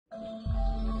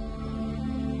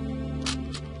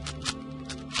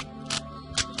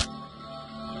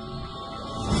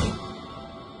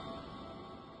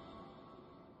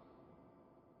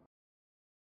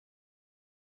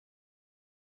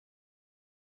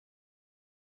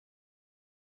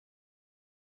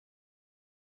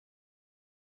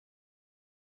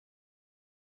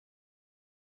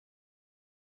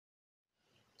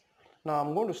Now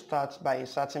I'm going to start by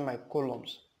inserting my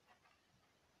columns.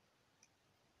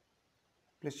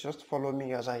 Please just follow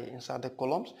me as I insert the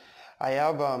columns. I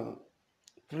have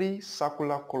 3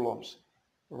 circular columns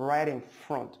right in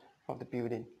front of the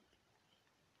building.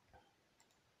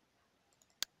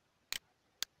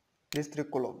 These 3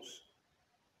 columns.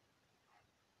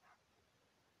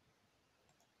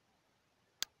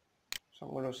 So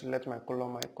I'm going to select my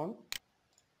column icon,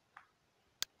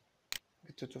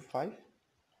 225.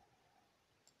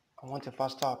 I want a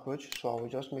faster approach, so I will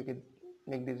just make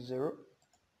this 0.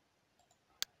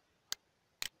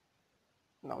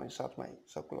 Now insert my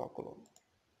circular column.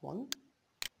 1,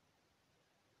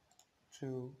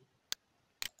 2,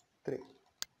 3.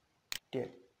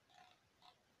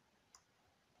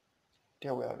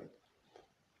 There we have it.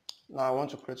 Now I want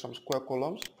to create some square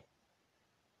columns.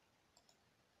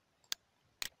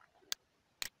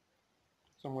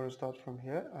 So I'm going to start from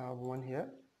here. I have one here.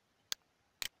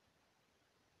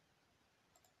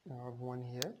 I have one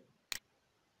here.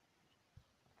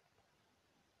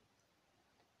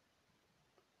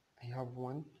 I have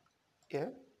one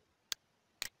here.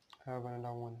 I have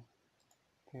another one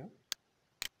here.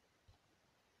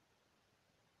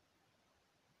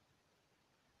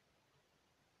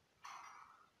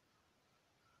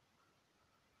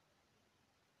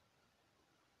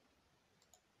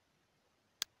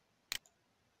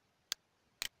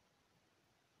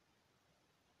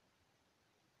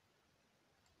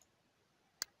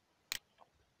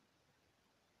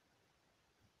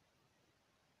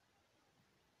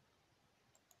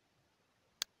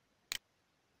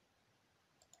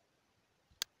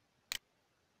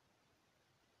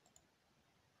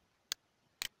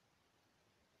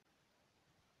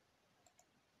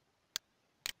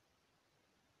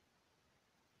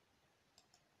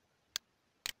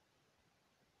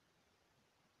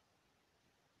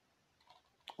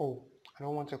 Oh, I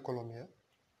don't want a column here.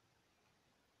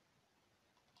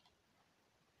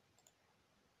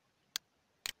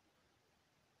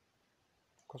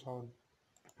 Because I'll be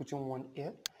putting one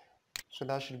here. So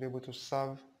that should be able to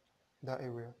serve that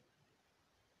area.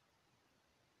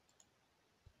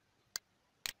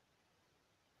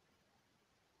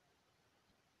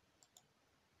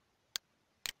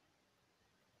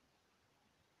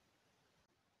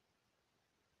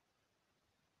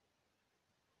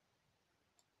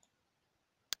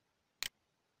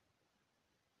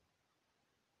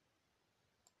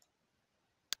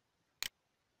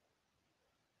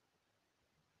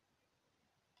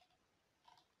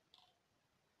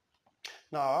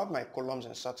 Now I have my columns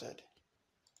inserted.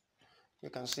 You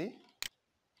can see.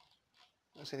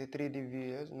 Let's say the 3D view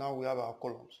here. Now we have our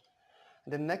columns.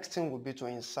 The next thing would be to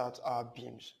insert our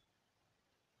beams.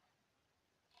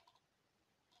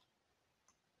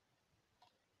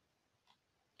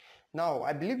 Now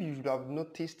I believe you should have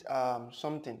noticed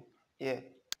something here.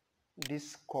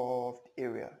 This curved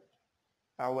area.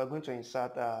 We're going to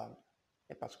insert a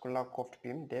particular curved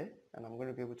beam there, and I'm going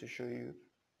to be able to show you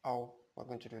how we're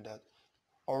going to do that.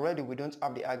 Already we don't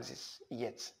have the axis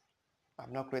yet.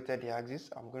 I've not created the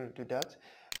axis. I'm going to do that.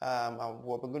 And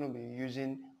we're going to be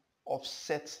using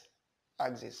offset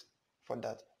axis for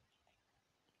that.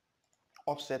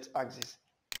 Offset axis.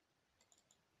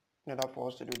 In order for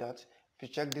us to do that, if you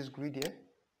check this grid here,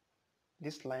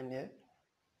 this line here,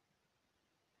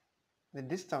 the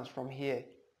distance from here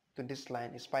to this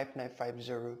line is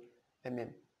 5950 mm.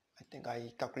 I think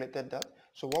I calculated that.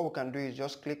 So what we can do is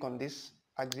just click on this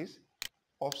axis,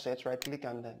 offset, right click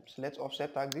and then select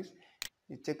offset axis.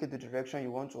 You take it the direction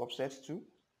you want to offset to.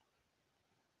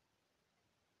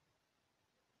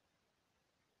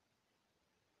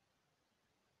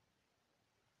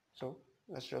 So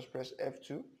let's just press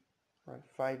F2, right,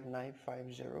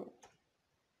 5950.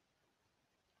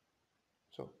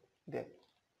 So there,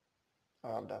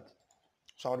 I have that.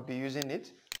 So I'll be using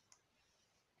it.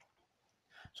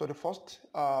 So the first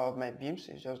of my beams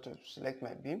is just to select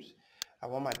my beams. I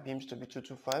want my beams to be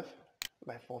 225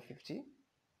 by 450.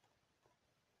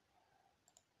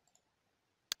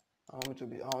 I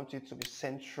want it to be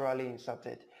centrally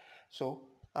inserted. So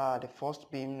the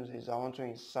first beam is I want to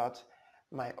insert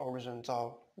my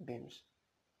horizontal beams.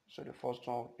 So the first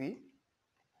one will be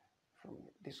from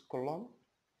this column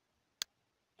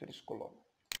to this column.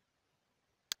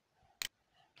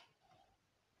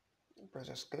 Press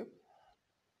escape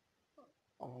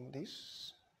on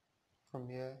this from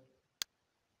here.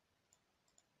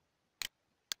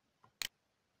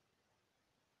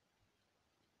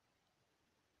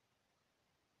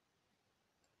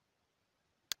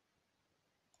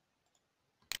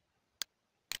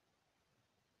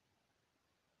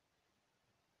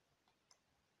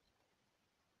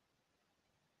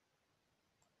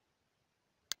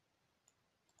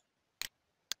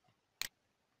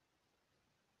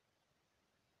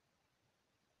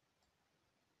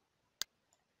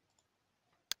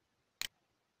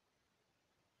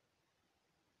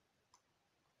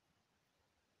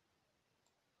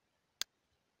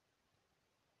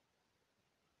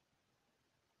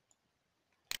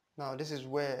 Now this is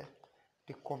where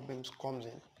the curved beams comes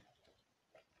in.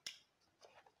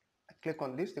 I click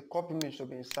on this, the curved beam should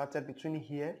be inserted between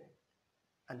here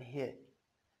and here.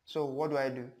 So what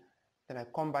do? Then I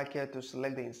come back here to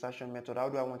select the insertion method. How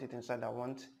do I want it inside? I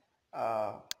want,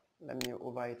 let me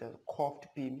overwrite a curved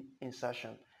beam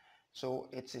insertion. So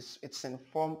it's in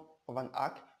form of an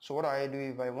arc. So what I do,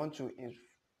 if I want to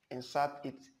insert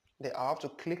it, then I have to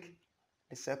click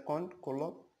the second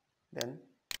column, then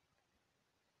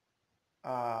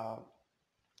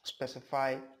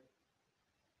specify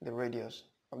the radius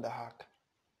of the arc.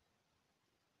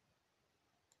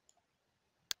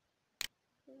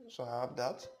 So I have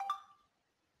that.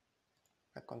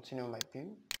 I continue my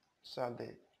beam, insert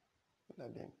the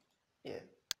beam. Yeah.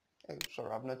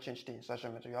 Sorry, I've not changed the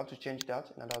insertion method. You have to change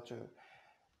that in order to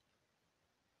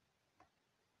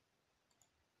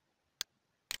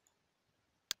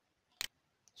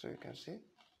so you can see.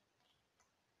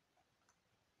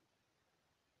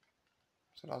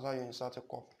 So that's how you insert a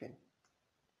curved beam.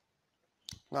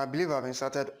 Now I believe I've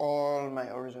inserted all my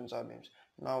horizontal beams.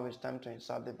 Now it's time to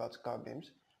insert the vertical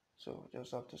beams. So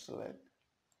just have to select.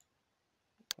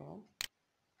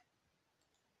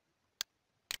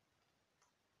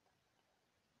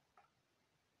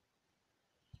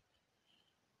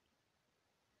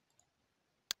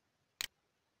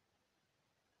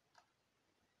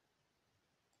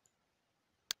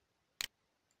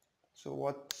 So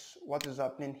what is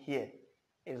happening here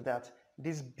is that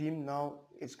this beam now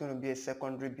is going to be a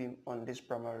secondary beam on this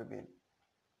primary beam.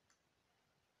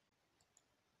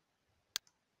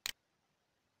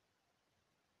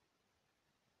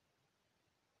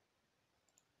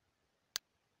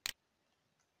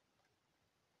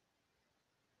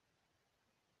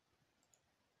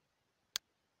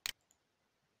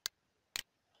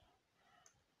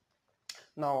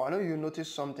 Now I know you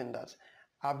notice something, that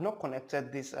I've not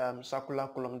connected this circular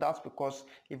column. That's because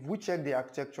if we check the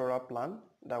architectural plan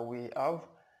that we have,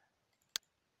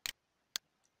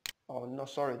 oh no,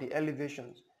 sorry, the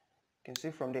elevations, you can see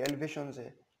from the elevations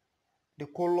here, the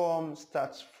column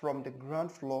starts from the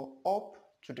ground floor up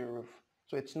to the roof.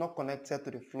 So it's not connected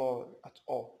to the floor at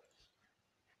all.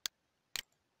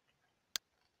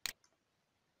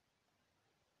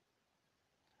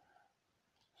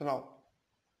 So now,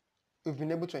 we've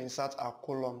been able to insert our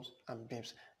columns and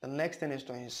beams. The next thing is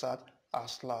to insert our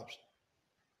slabs.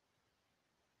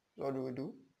 What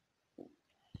do?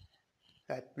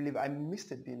 I believe I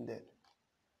missed a beam there.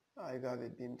 I have a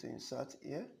beam to insert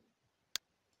here.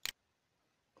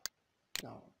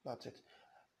 Now, that's it.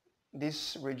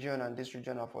 This region and this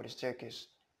region are for the staircase.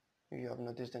 You have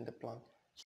noticed in the plan.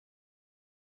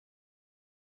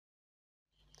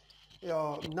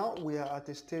 Now we are at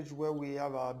a stage where we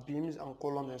have our beams and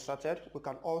columns inserted. We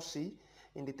can all see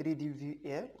in the 3D view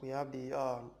here, we have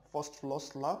the first floor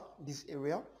slab, this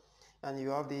area, and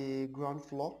you have the ground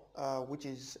floor, which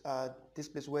is this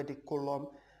place where the column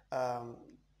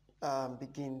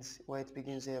begins, where it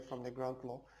begins here from the ground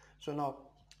floor. So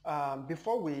now,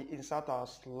 before we insert our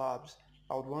slabs,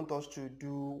 I would want us to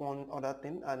do one other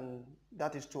thing, and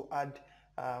that is to add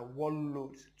wall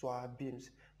loads to our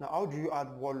beams. Now, how do you add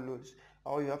wall loads?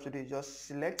 All you have to do is just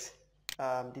select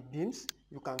the beams.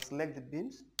 You can select the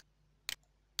beams.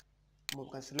 You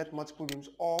can select multiple beams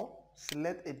or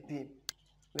select a beam.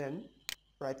 Then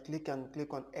right click and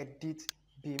click on edit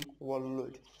beam wall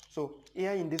load. So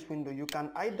here in this window, you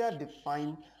can either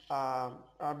define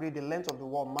probably the length of the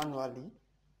wall manually,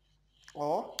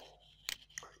 or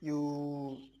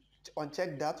you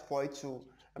uncheck that for it to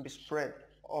be spread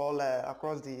all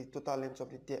across the total length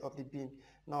of the beam.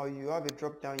 Now you have a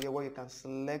drop down here where you can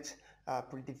select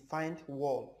predefined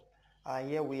wall.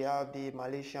 Here we have the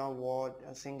Malaysian wall,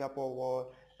 Singapore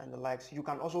wall, and the likes. You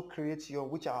can also create your,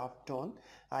 which I have done.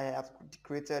 I have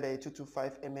created a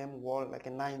 225 mm wall, like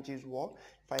a 9 inches wall.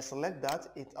 If I select that,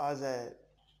 it has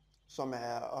some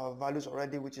values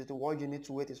already, which is the wall unit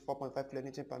weight is 4.5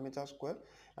 kilonewton per meter square,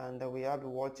 and we have the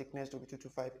wall thickness to be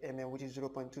 225 mm, which is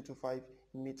 0.225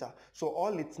 meter. So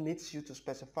all it needs you to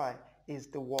specify is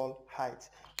the wall height.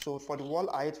 So for the wall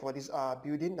height for this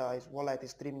building, its wall height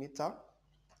is 3 meter,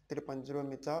 3.0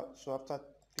 meter. So after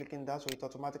clicking that, so it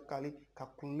automatically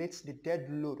calculates the dead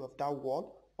load of that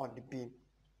wall on the beam.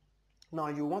 Now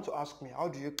you want to ask me, how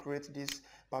do you create this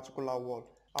particular wall?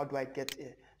 How do I get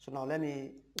here? So now let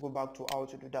me go back to how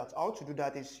to do that. How to do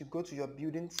that is you go to your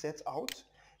building set out,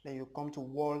 then you come to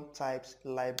wall types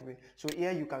library. So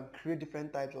here you can create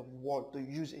different types of wall to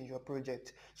use in your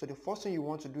project. So the first thing you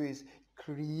want to do is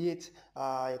create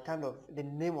a kind of the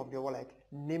name of your wall, like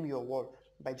name your wall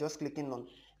by just clicking on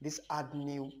this add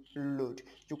new load.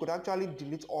 You could actually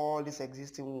delete all these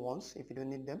existing ones if you don't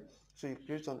need them. So you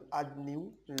create on add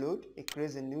new load, it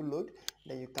creates a new load,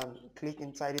 then you can click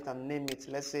inside it and name it.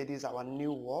 Let's say this is our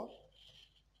new wall.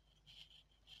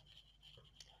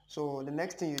 So the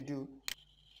next thing you do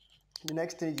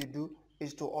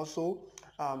is to also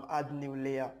add new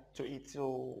layer to it.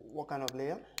 So what kind of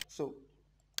layer? So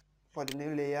for the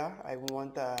new layer, I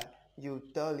want you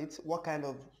tell it what kind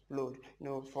of load.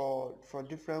 For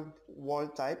different wall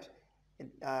types,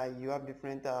 you have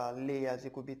different layers.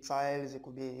 It could be tiles, it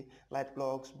could be light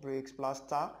blocks, bricks,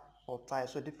 plaster, or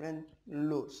tiles. So different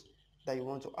loads that you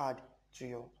want to add to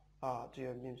your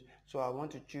beams. So I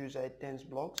want to choose dense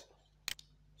blocks.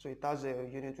 So it has a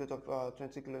unit weight of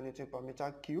 20 kilonewton per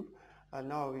meter cube. And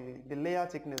now the layer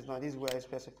thickness, now this is where I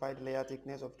specified layer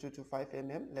thickness of 225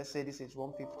 mm. Let's say this is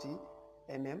 150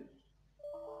 mm.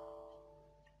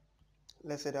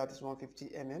 Let's say that is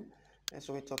 150 mm. And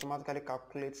so it automatically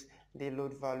calculates the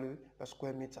load value per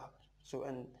square meter. So,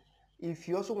 and if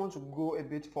you also want to go a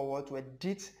bit forward to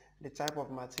edit the type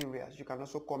of materials, you can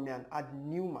also come here and add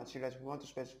new materials. We want to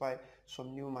specify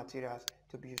some new materials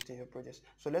to be used in your projects.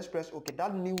 So let's press OK.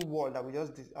 That new wall that we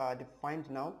just defined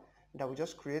now, that we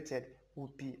just created,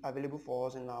 will be available for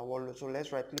us in our wall load. So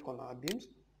let's right click on our beams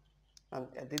and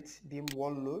edit beam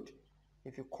wall load.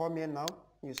 If you come here now,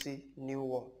 you see new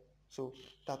wall. So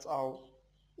that's how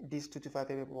this 225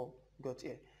 mm wall got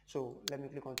here. So let me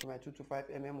click onto my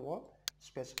 225 mm wall,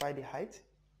 specify the height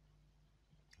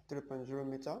 3.0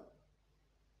 meter,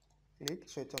 click,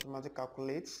 so it automatically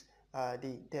calculates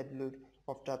the dead load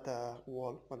of that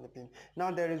wall on the beam.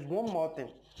 Now there is one more thing.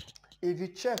 If you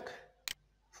check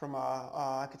from our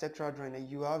architectural drawing,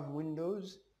 you have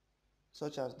windows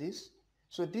such as this.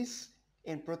 So this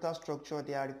in Prota Structure,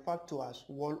 they are referred to as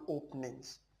wall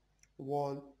openings.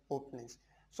 Wall openings.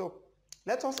 So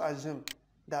let us assume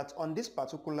that on this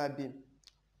particular beam,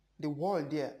 the wall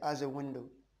there has a window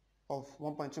of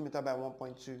 1.2 meter by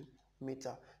 1.2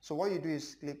 meter. So what you do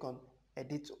is click on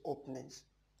edit openings.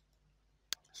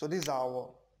 So this is our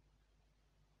wall.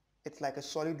 It's like a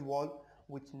solid wall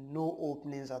with no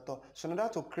openings at all. So in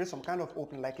order to create some kind of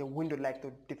opening, like a window, like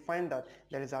to define that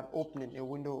there is an opening, a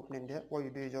window opening there, what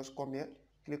you do is just come here,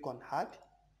 click on add.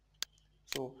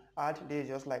 So add, there is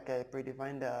just like a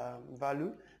predefined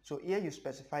value. So here you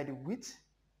specify the width,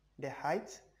 the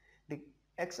height,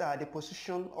 the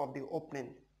position of the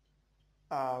opening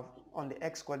on the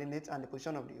x coordinate, and the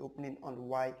position of the opening on the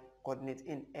y coordinate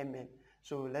in mm.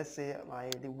 So let's say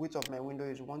the width of my window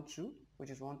is 12, which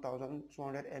is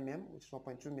 1200 mm, which is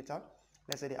 1.2 meter.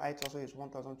 Let's say the height also is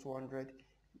 1200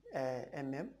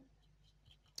 mm.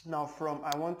 Now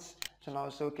I want to now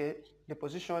say, okay, the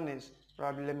position is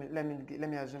probably, let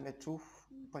me assume a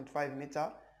 2.5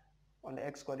 meter on the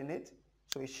x coordinate.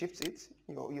 So it shifts it.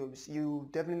 You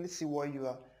definitely see what you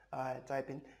are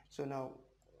typing. So now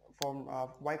from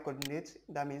y coordinate,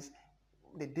 that means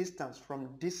the distance from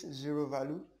this zero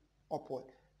value upward.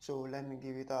 So let me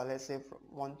give it let's say from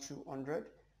 1 to 100,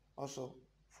 also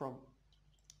from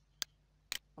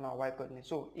on our y coordinate.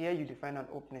 So here you define an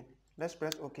opening. Let's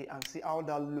press OK and see how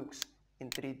that looks in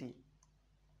 3D. You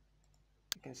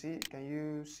can see, can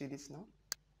you see this now?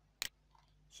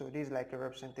 So this is like a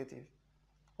representative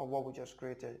of what we just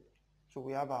created. So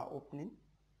we have our opening.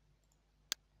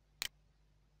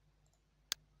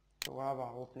 So we have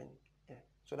our opening here.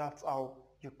 So that's how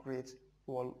you create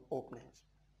wall openings.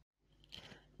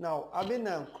 Now, having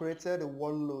created a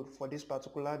wall load for this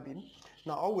particular beam,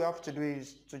 now all we have to do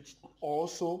is to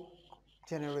also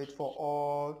generate for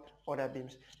all other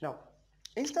beams. Now,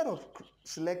 instead of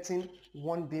selecting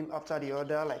one beam after the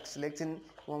other, like selecting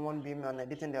one beam and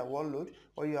editing their wall load,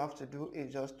 all you have to do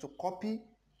is just to copy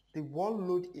the wall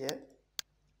load here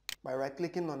by right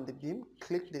clicking on the beam,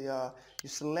 click the you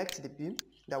select the beam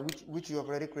that which you have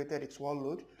already created its wall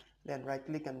load, then right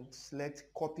click and select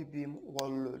copy beam wall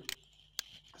load.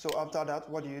 So after that,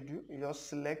 what do? You just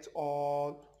select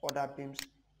all other beams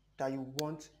that you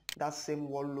want that same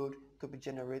wall load to be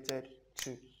generated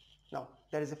to. Now,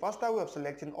 there is a faster way of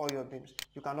selecting all your beams.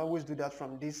 You can always do that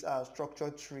from this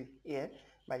structure tree here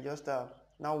by just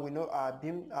now we know our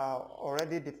beam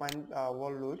already defined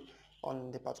wall load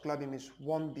on the particular beam is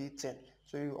 1B10.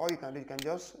 So all you can do, you can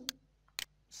just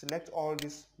select all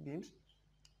these beams,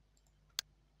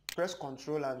 press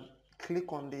Ctrl and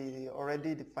click on the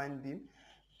already defined beam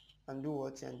and do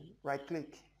what, and right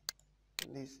click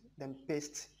this, then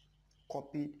paste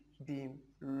copied beam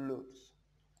loads.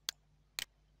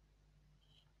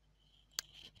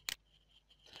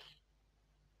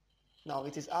 Now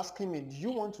it is asking me, do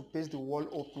you want to paste the wall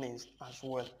openings as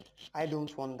well? I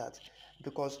don't want that,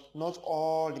 because not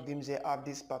all the beams here have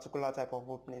this particular type of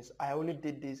openings. I only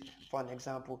did this for an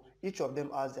example. Each of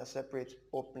them has their separate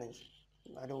openings.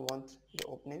 I don't want the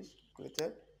openings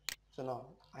created. So now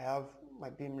I have my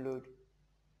beam load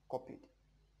copied.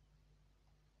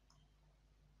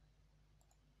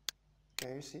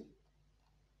 Can you see?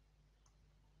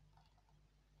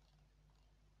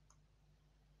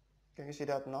 Can you see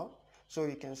that now? So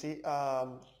you can see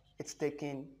it's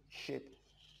taking shape.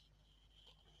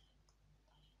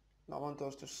 Now I want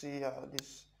us to see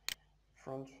this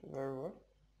front very well.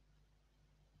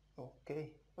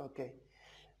 Okay.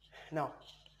 Now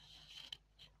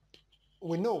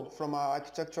we know from our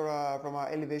architectural, from our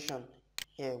elevation,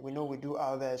 yeah, we know we do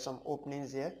have some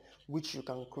openings here, which you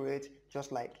can create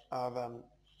just like I've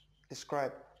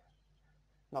described.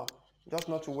 Now, just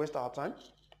not to waste our time.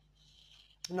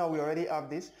 Now we already have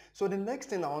this. So the next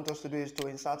thing I want us to do is to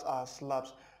insert our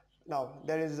slabs. Now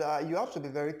there is you have to be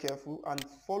very careful and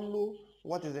follow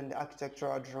what is in the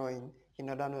architectural drawing in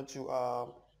order not to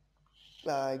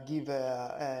give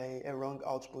a wrong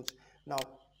output. Now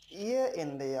here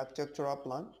in the architectural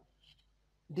plan,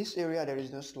 this area there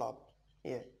is no slab.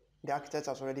 Here the architect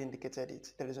has already indicated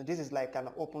it. This is like an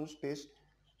open space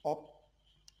up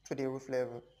to the roof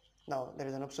level. Now there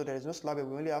is no slab. We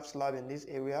only have slab in this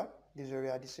area, this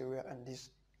area, this area, and this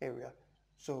area.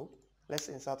 So let's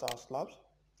insert our slabs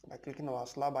by clicking on our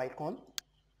slab icon.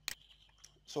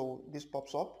 So this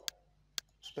pops up.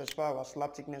 Specify our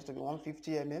slab thickness to be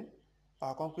 150 mm.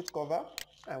 Our concrete cover,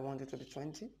 I want it to be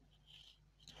 20,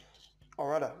 or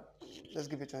rather let's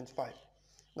give it 25.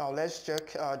 Now let's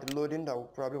check the loading that we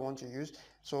probably want to use.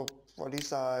 So for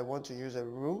this I want to use a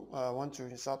room. I want to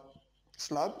insert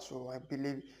slab, so I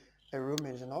believe a room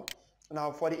is enough. Now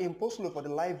for the imposed load, for the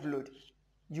live load,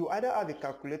 you either have a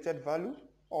calculated value,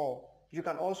 or you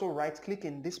can also right click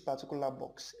in this particular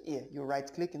box here. You right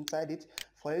click inside it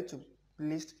for it to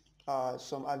list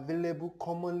some available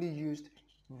commonly used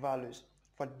values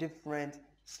for different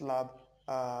slab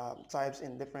types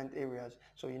in different areas.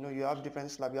 So you know you have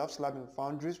different slab. You have slab in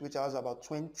foundries, which has about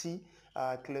 20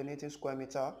 kilonewton square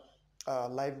meter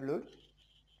live load.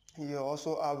 You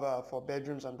also have for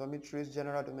bedrooms and dormitories,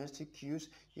 general domestic use.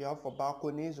 You have for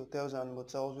balconies, hotels and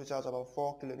motels, which has about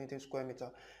 4 kilonewton square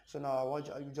meter. So now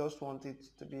you just want it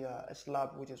to be a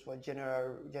slab which is for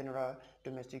general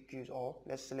domestic use, or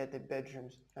let's select the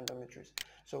bedrooms and dormitories.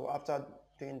 So after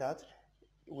doing that,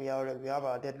 we have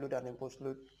our dead load and imposed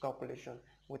load calculation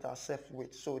with our self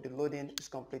weight. So the loading is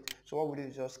complete. So what we do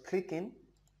is just click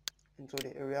into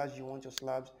the areas you want your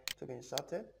slabs to be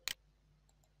inserted,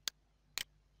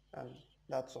 and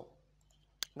that's all.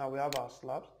 Now we have our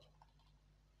slabs.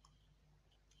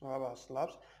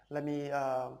 Let me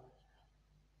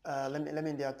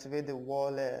deactivate the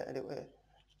wall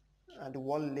the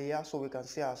wall layer so we can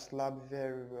see our slab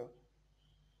very well.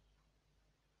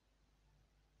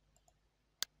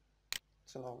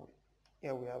 So now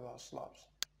here we have our slabs.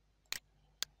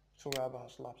 So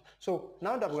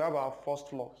now that we have our first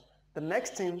floor, the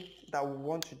next thing that we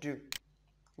want to do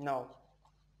now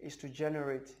is to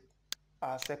generate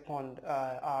our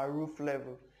our roof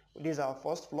level. This is our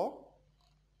first floor.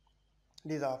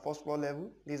 This is our first floor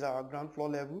level. This is our ground floor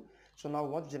level. So now we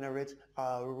want to generate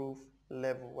our roof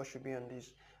level. What should be on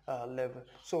this level?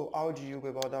 So how do you go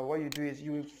about that? What you do is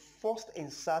you will first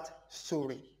insert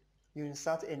story. You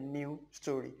insert a new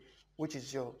story, which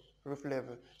is your roof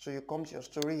level. So you come to your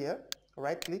story here,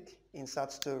 right click,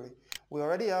 insert story. We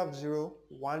already have 0,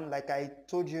 1, like I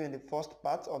told you in the first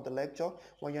part of the lecture.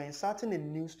 When you're inserting a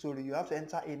new story, you have to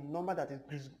enter a number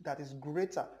that is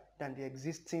greater than the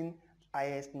existing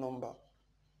highest number.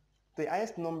 The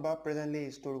highest number presently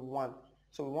is story 1.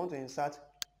 So we want to insert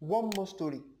one more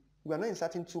story. We are not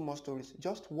inserting 2 more stories,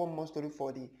 just one more story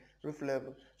for the roof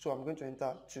level. So I'm going to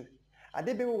enter 2. At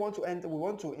the we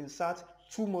want to insert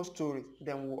 2 more stories,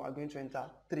 then we are going to enter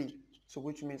 3. So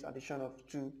which means addition of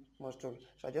 2 more stories.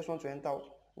 So I just want to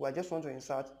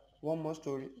insert 1 more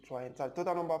story, so I enter.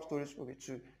 Total number of stories will be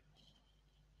 2.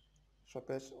 So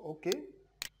press OK.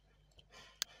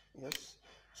 Yes.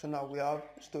 So now we have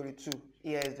story 2.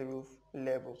 Here is the roof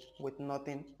level with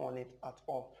nothing on it at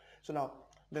all. So now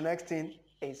the next thing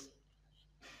is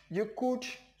you could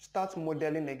start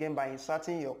modeling again by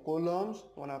inserting your columns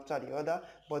one after the other,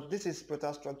 but this is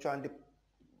Prota Structure, and the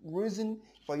reason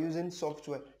for using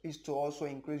software is to also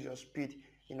increase your speed,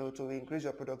 to increase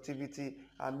your productivity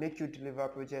and make you deliver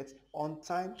projects on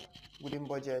time, within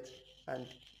budget, and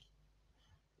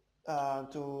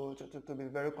to be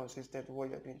very consistent with what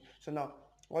you're doing. So now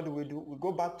what do? We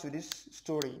go back to this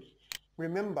story.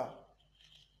 Remember,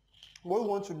 What we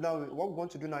want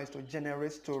to do now is to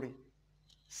generate story.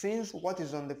 Since what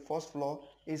is on the first floor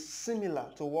is similar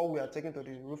to what we are taking to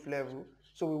the roof level,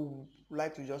 so we would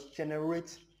like to just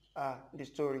generate the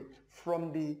story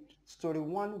from the story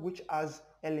 1, which has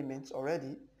elements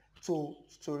already, to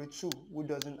story 2, which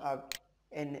doesn't have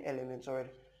any elements already.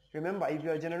 Remember, if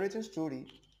you are generating story,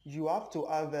 you have to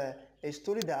have a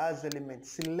story that has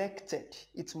elements selected.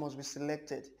 It must be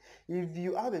selected. If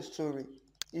you have a story,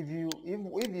 if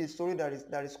the story that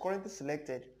is currently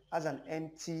selected has an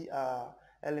empty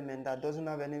element that doesn't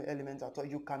have any element at all,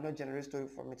 you cannot generate story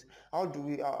from it. How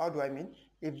do I mean?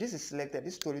 If this is selected,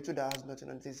 this story 2 that has nothing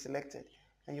on it is selected,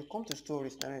 and you come to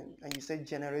stories and you say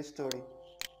generate story,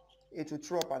 it will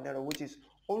throw up an error, which is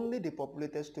only the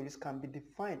populated stories can be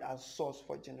defined as source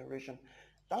for generation.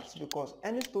 That's because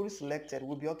any story selected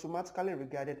will be automatically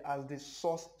regarded as the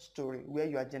source story where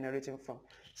you are generating from.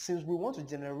 Since we want to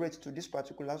generate to this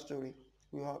particular story,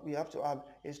 we have to have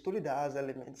a story that has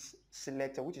elements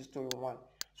selected, which is story 1.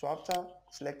 So after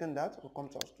selecting that,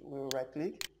 we'll right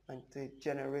click and say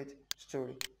generate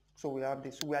story. So we have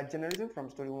this. We are generating from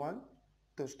story 1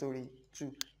 to story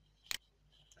 2.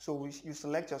 So you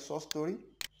select your source story,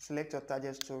 select your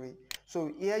target story.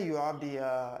 So here you have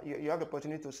the you have the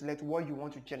opportunity to select what you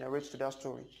want to generate to that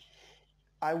story.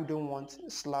 I don't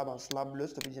want slab and slab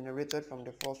loads to be generated from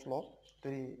the first floor to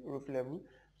the roof level.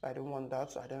 I don't want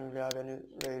that, so I don't really have any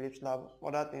relief slab.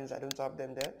 Other things, I don't have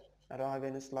them there. I don't have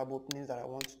any slab openings that I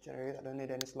want to generate. I don't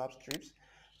need any slab strips.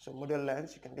 So model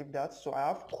length, you can leave that. So I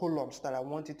have columns that I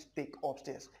want it to take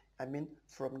upstairs. I mean,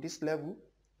 from this level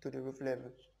to the roof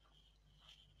level.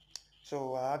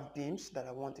 So I have beams that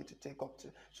I want it to take up to.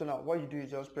 So now what you do is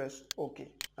just press OK,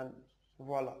 and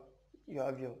voila, you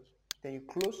have your, then you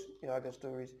close, you have your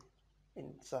stories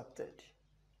inserted.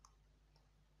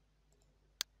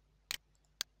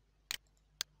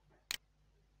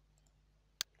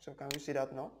 So can we see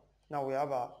that now? Now we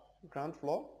have our ground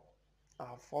floor,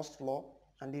 our first floor,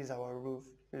 and this is our roof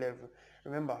level.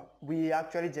 Remember, we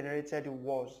actually generated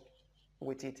walls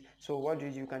with it. So what do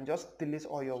you can just delete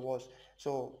all your walls.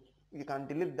 So you can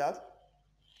delete that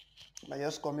by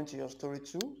just coming to your story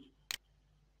 2.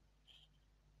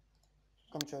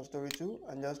 Come to your story 2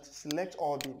 and just select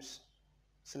all beams.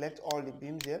 Select all the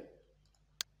beams here.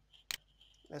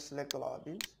 Let's select all our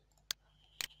beams.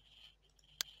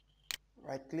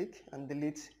 Right click and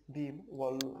delete beam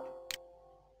wall load.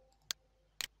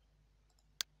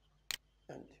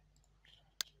 And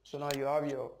so now you have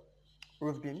your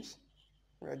roof beams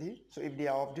ready. So if they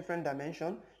are of different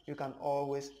dimension, you can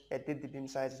always edit the beam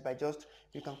sizes by just,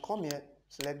 you can come here,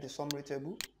 select the summary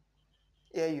table.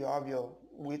 Here you have your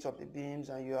width of the beams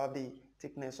and you have the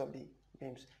thickness of the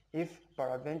beams. If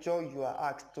peradventure you are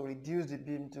asked to reduce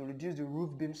the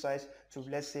roof beam size to,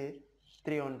 let's say,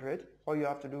 300, all you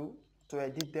have to do to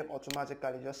edit them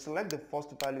automatically, just select the first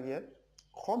value here,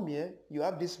 come here, you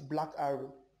have this black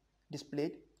arrow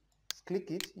displayed,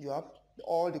 click it, you have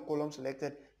all the columns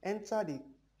selected, enter the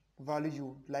value you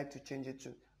would like to change it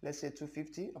to, let's say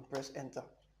 250, and press enter.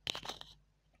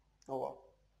 Oh wow,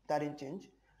 that didn't change.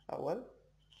 Well,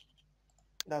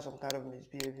 that's some kind of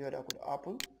misbehavior that could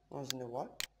happen once in a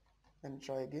while. Let me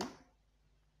try again.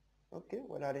 Okay,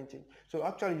 well, that didn't change. So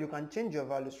actually you can change your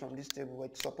values from this table.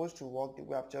 It's supposed to work the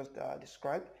way I've just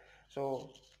described, so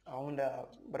I won't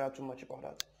bother too much about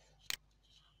that.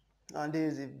 And there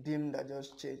is a beam that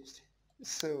just changed,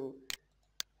 so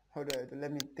how do I do?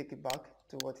 Let me take it back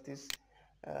to what it is,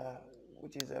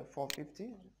 which is 450.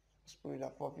 Let's put it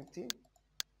at 450.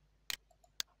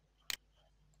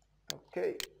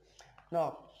 Okay,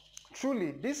 now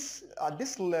truly this at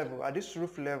this level, at this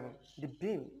roof level, the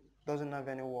beam doesn't have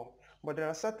any wall, but there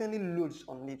are certainly loads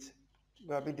on it.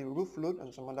 Probably the roof load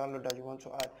and some other load that you want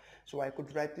to add. So I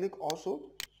could right click also,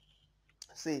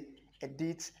 say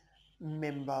edit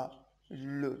member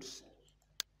loads.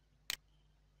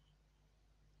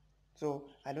 So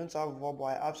I don't have verb, but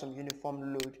I have some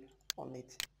uniform load on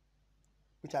it,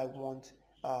 which I want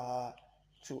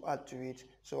to add to it.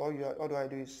 So all do I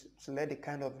do is select the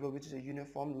kind of load, which is a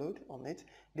uniform load on it.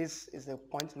 This is a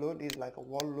point load, this is like a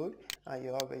wall load, and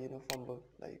you have a uniform load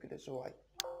that you could do. So I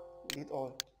did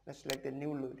all. Let's select the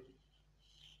new load.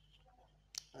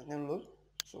 A new load.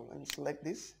 So let me select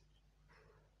this.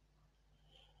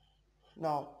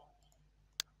 Now,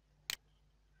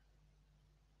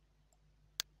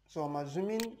 so I'm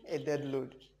assuming a dead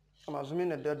load. I'm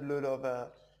assuming a dead load of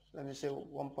let me say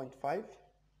 1.5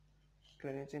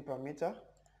 kilonewton per meter,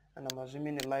 and I'm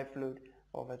assuming a live load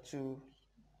of a 2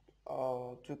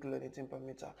 kilonewton per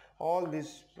meter. All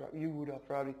this you would have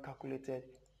probably calculated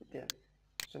them.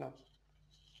 So now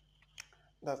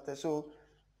that's the, so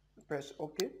press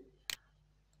OK,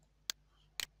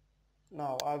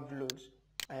 Now I have loads.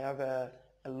 I have a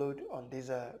load on this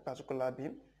particular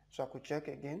beam, so I could check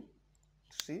again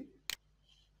to see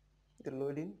the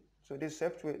loading. So this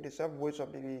the self weight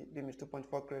of the beam is 2.4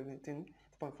 kilonewton,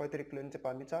 2.43 kilonewton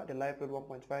per meter. The live load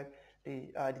 1.5,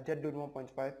 the dead load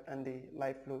 1.5, and the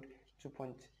live load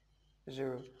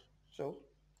 2.0. So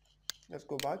let's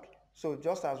go back. So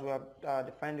just as we have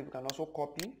defined it, we can also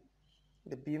copy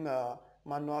the beam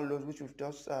manual loads which we've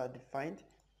just defined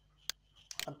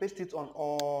and paste it on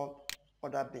all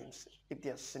other beams if they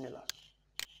are similar.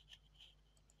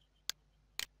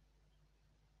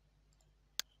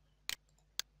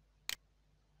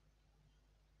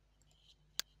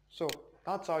 So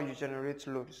that's how you generate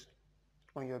loads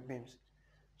on your beams.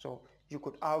 So you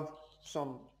could have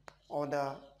some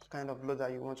other kind of load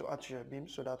that you want to add to your beam.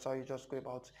 So that's how you just go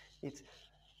about it.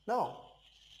 Now,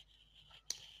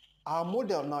 our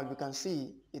model now, you can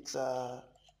see it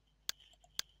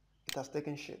has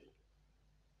taken shape.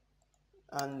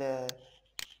 And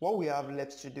what we have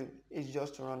left to do is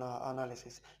just to run our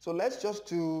analysis. So let's just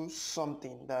do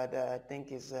something that I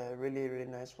think is really, really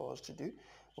nice for us to do,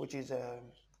 which is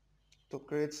to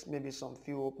create maybe some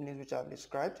few openings which I've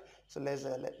described. So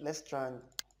let's try and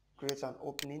create an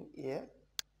opening here.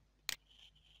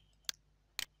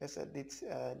 Let's edit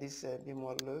this beam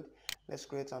wall load. Let's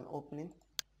create an opening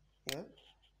here.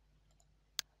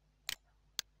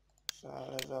 So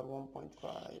let's add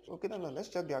 1.5. Okay, no, let's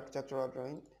check the architectural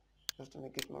drawing just to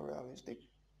make it more realistic.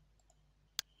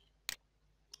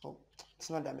 Oh, it's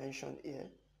not dimensioned here.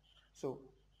 So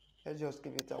let's just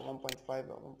give it a 1.5 by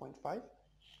 1.5,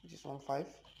 which is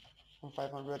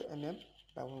 1500 mm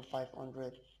by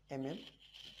 1500 mm.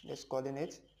 Let's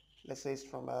coordinate. Let's say it's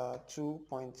from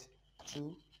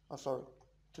 2.2, oh sorry,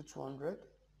 to 200.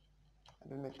 I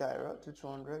didn't make that error. To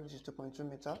 200, which is 2.2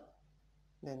 meter.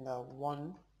 Then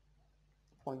 1.2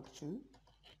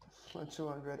 from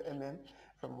 200 mm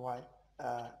from Y.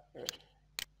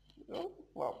 Oh,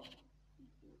 well,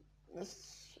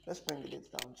 let's bring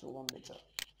it down to 1 meter.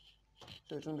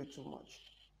 So it won't be too much.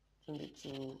 It won't be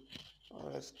too.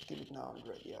 Let's keep it now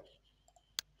 100. Yeah.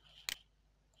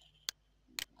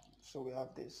 So we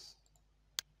have this.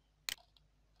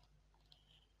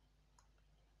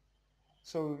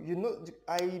 So you know,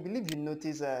 I believe you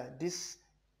notice this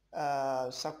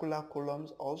circular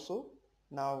columns also.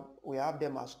 Now we have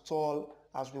them as tall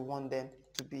as we want them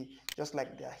to be, just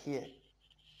like they are here.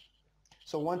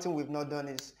 So one thing we've not done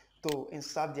is to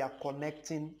insert their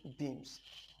connecting beams.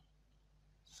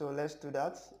 So let's do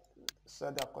that.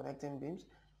 Insert their connecting beams.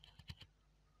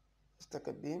 Let's take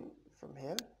a beam from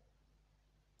here.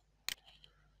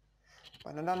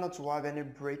 In order not to have any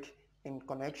break in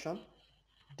connection,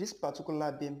 this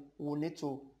particular beam will need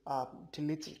to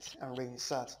delete it and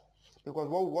reinsert, because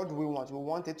what do we want? We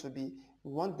want it to be,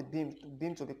 we want the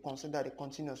beam to be considered a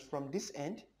continuous from this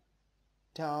end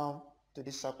down to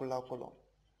this circular column.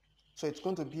 So it's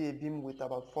going to be a beam with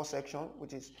about 4 sections,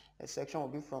 which is a section will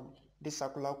be from this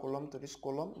circular column to this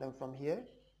column, then from here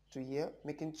to here,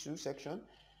 making 2 sections,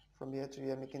 from here to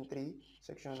here, making 3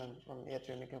 sections, and from here to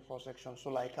here, making 4 sections.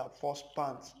 So like 4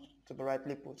 spans to be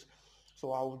rightly put.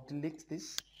 So I will delete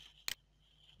this,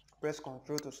 press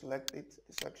Ctrl to select it,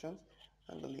 the sections,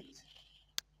 and delete.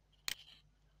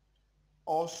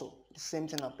 Also, the same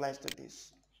thing applies to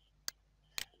this.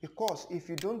 Because if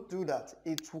you don't do that,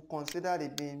 it will consider the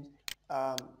beams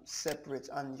separate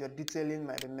and your detailing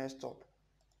might be messed up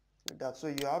with that. So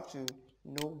you have to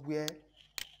know where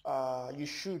you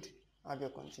should have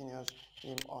your continuous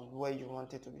beam on, where you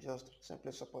want it to be just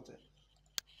simply supported.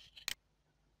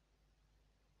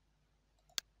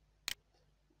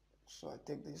 So I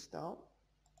take this down.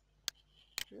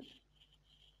 Good.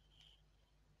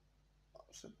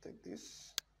 So take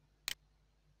this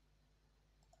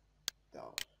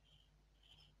down.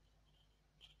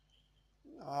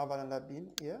 I have another beam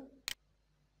here.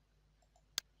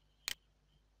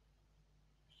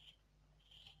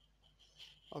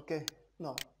 Okay,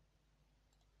 now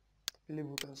I believe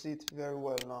we can see it very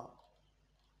well now.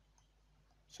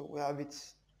 So we have it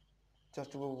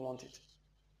just the way we want it.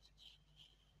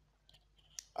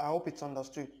 I hope it's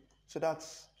understood. So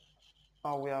that's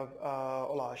how we have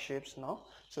all our shapes now.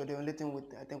 So the only thing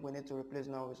I think we need to replace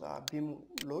now is our beam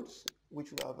loads,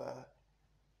 which we have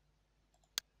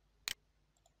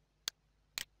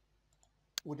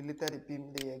we deleted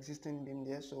the existing beam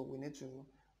there, so we need to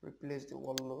replace the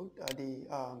wall load, the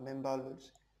member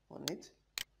loads on it.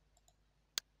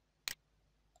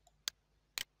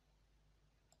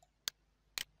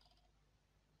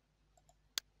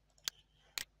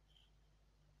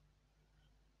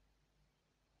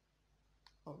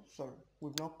 Oh, sorry,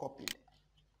 we've not copied.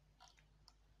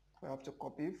 We have to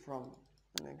copy from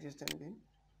an existing beam.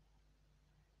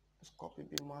 Let's copy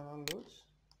beam manual loads.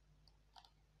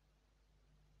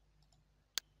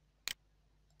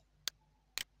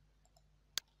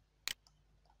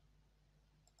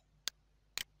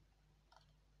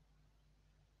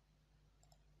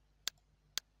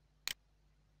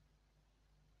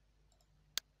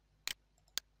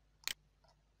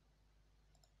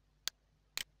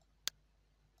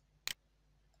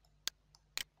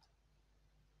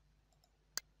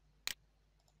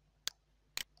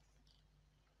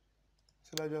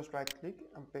 So let's just right click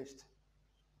and paste.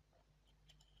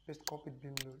 Paste copied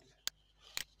beam loads.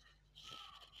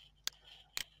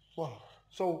 Wow.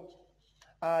 So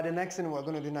the next thing we're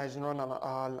going to do now is run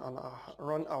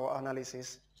our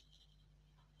analysis.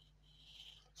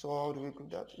 So how do we do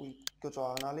that? We go to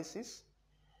our analysis,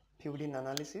 building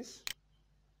analysis.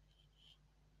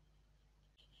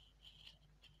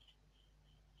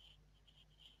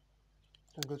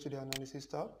 And go to the analysis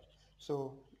tab.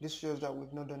 So this shows that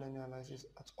we've not done any analysis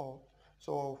at all.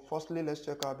 So firstly, let's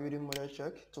check our building model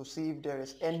check to see if there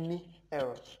is any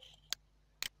error.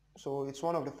 So it's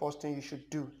one of the first things you should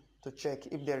do to check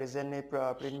if there is any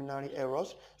preliminary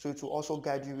errors. So it will also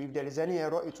guide you. If there is any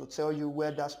error, it will tell you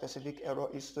where that specific error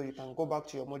is, so you can go back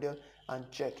to your model and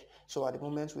check. So at the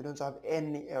moment, we don't have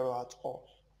any error at all.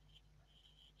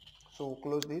 So we'll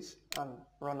close this and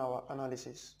run our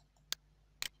analysis.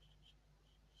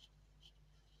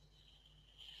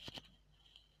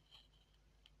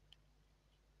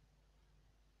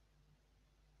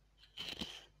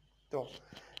 So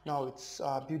now it's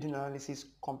building analysis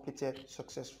completed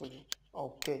successfully.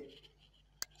 Okay.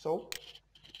 So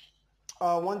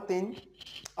one thing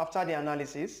after the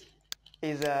analysis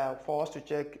is for us to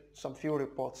check some few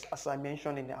reports. As I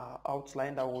mentioned in the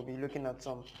outline, that we'll be looking at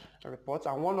some reports,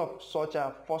 and one of such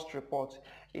a first report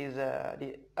is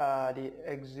the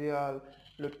axial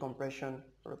load compression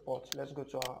report. Let's go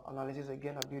to our analysis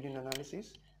again, our building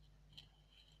analysis.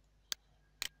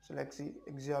 Select the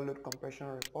axial load compression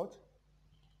report.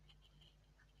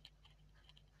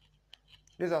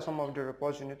 These are some of the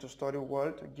reports you need to study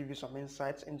well to give you some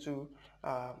insights into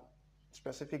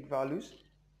specific values.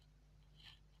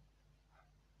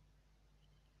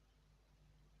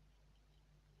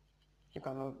 You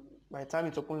can, by the time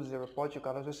it opens the report, you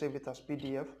can also save it as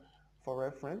PDF for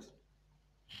reference.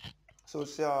 So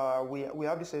we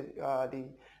have this the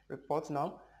report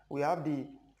now. We have the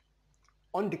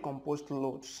undecomposed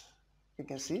loads. You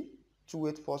can see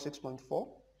 2846.4,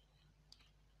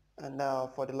 and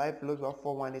for the live load we have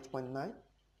 418.9.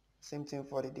 Same thing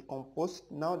for the decomposed.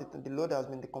 Now the load has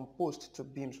been decomposed to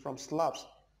beams, from slabs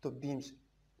to beams.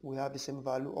 We have the same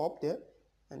value up there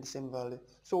and the same value.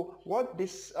 So what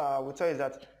this will tell you is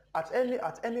that at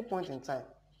any point in time,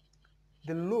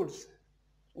 the loads,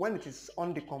 when it is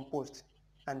undecomposed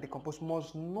and decomposed,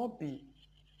 must not be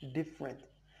different.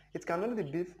 It can only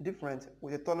be different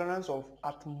with a tolerance of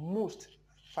at most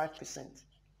 5%.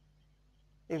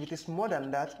 If it is more than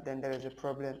that, then there is a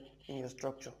problem in your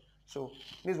structure. So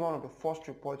this is one of the first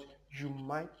reports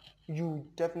you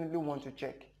definitely want to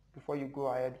check before you go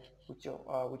ahead with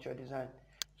your design.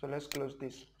 So let's close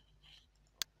this.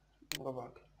 Go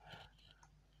back.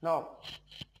 Now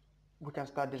we can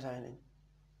start designing.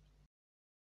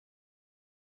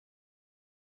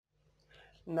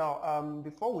 Now,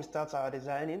 before we start our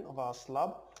designing of our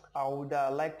slab, I would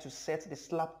like to set the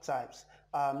slab types.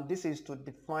 This is to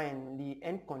define the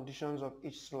end conditions of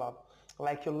each slab.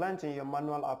 Like you learned in your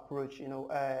manual approach,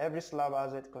 every slab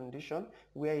has a condition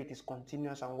where it is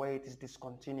continuous and where it is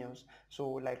discontinuous. So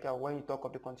like when you talk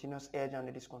of the continuous edge and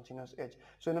the discontinuous edge.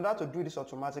 So in order to do this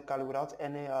automatically without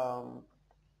any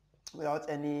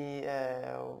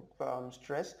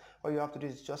stress, all you have to do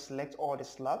is just select all the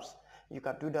slabs. You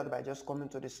can do that by just coming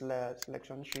to the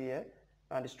selection tree here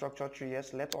and the structure tree here.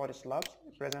 Select all the slabs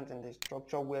present in the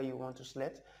structure where you want to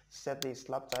select. Set the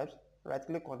slab types. Right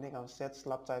click on it and set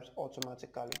slab types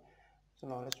automatically. So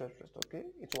now let's press OK.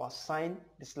 It will assign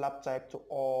the slab type to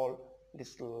all the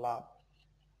slab.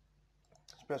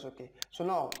 Let's press OK. So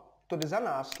now to design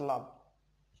our slab,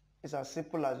 it's as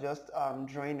simple as just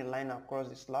drawing a line across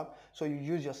the slab. So you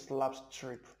use your slab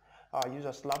strip.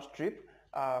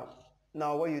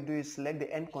 Now what you do is select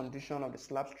the end condition of the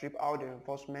slab strip, out the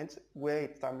reinforcement, where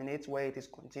it terminates, where it is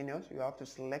continuous. You have to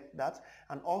select that,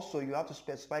 and also you have to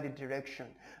specify the direction.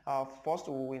 First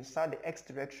we will insert the X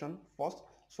direction first,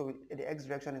 so the X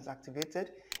direction is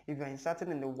activated. If you are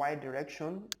inserting in the Y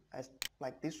direction,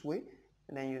 like this way,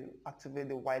 and then you activate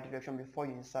the Y direction before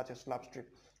you insert your slab strip.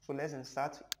 So let's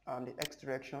insert the X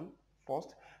direction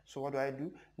first. So what do I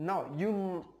do? Now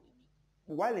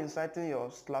while inserting your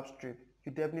slab strip,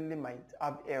 you definitely might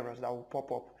have errors that will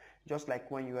pop up, just like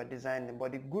when you are designing.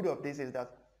 But the good of this is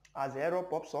that as the error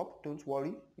pops up, don't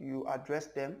worry, you address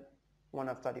them one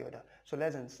after the other. So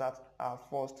let's insert our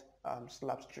first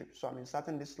slab strip. So I'm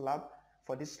inserting this slab.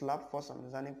 For this slab first, I'm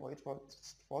designing for it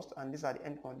first, and these are the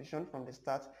end conditions from the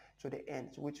start to the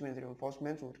end, which means the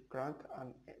reinforcement would crank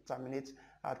and terminate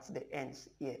at the ends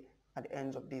here, at the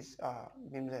ends of this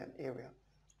beam area.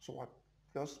 So what?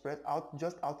 Just spread out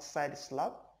just outside the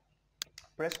slab.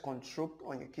 Press Ctrl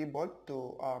on your keyboard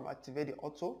to activate the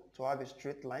auto to have a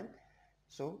straight line.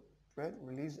 So press,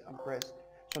 release, and press.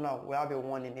 So now we have a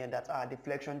warning here that our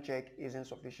deflection check is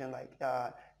insufficient, like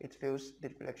it fails the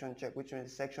deflection check, which means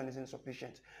the section is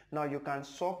insufficient. Now you can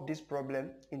solve this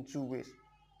problem in two ways,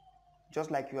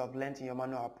 just like you have learned in your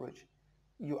manual approach.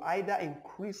 You either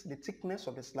increase the thickness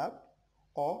of the slab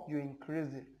or you increase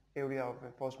the area of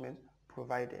reinforcement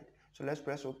provided. So let's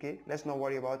press OK. Let's not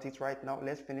worry about it right now.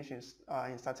 Let's finish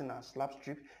inserting our slab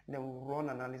strip. Then we'll run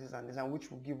analysis and design, which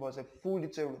will give us a full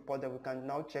detailed report that we can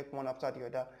now check one after the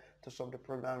other to solve the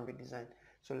problem and redesign.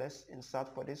 So let's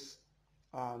insert for this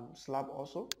slab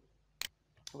also.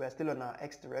 We are still on our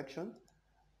X direction.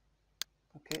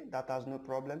 Okay, that has no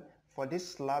problem. For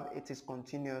this slab, it is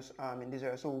continuous in this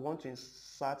area. So we want to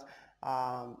insert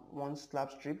one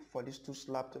slab strip for these two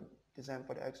slabs to design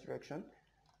for the X direction.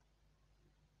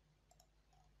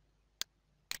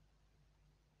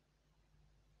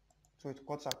 So it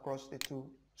cuts across the two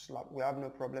slabs. We have no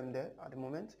problem there at the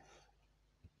moment.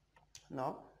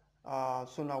 Now,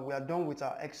 so now we are done with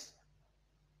our X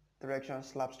direction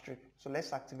slab strip. So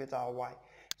let's activate our Y.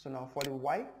 So now for the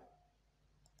Y,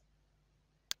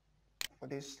 for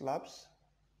these slabs,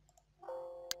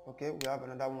 okay, we have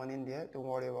another one in there. Don't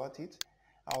worry about it.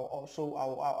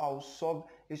 I'll solve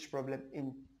each problem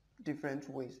in different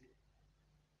ways.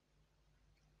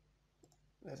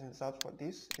 Let's insert for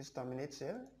this. This terminates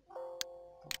here.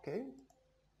 Okay.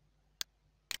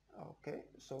 Okay.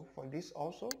 So for this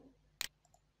also.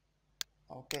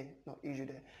 Okay. No issue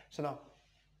there. So now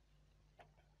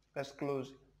let's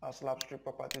close our slab strip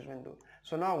properties window.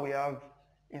 So now we have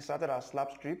inserted our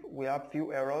slab strip. We have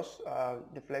few errors,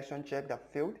 deflection check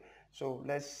that failed. So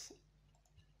let's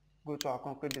go to our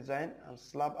concrete design and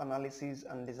slab analysis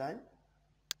and design.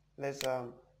 Let's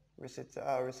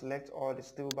reselect all the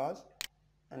steel bars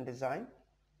and design.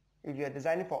 If you are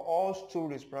designing for all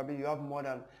stories, probably you have more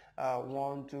than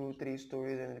 1, 2, 3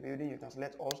 stories in the building, you can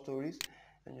select all stories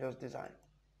and just design.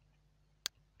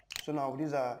 So now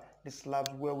these are the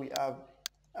slabs where we have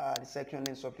the section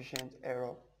insufficient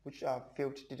error, which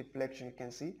failed the deflection. You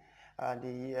can see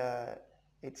the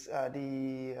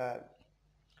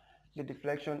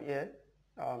deflection here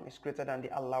is greater than the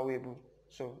allowable,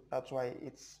 so that's why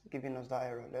it's giving us that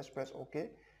error. Let's press OK.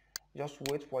 Just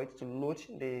wait for it to load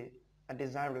the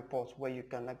design report where you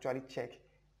can actually check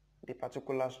the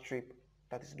particular strip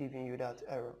that is giving you that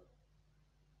error.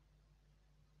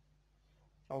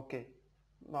 Okay,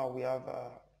 now we have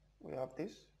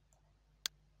this.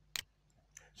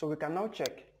 So we can now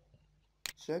check.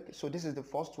 So this is the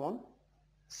first one,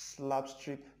 slab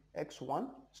strip X1,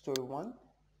 story 1,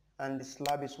 and the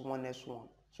slab is 1S1.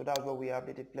 So that's where we have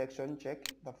the deflection check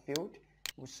that failed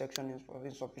with section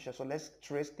insufficient. So let's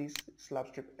trace this slab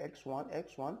strip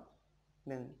X1,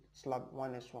 then slab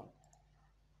 1S1.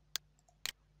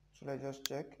 So let's just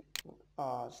check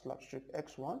slab strip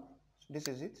X1. So this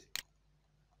is it.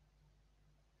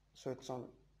 So it's on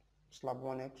slab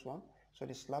 1X1. So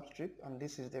the slab strip, and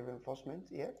this is the reinforcement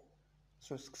here.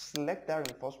 So select that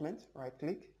reinforcement, right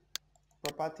click,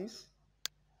 properties.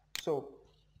 So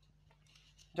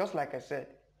just like I said,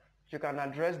 you can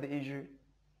address the issue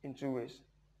in two ways.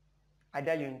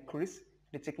 Either you increase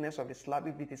the thickness of the slab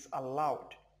if it is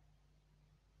allowed,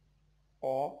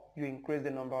 or you increase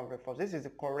the number of reinforcements. This is the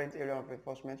current area of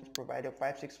reinforcement provided,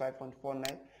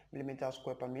 565.49 millimeters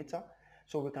square per meter.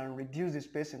 So we can reduce the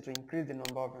spacing to increase the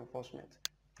number of reinforcements.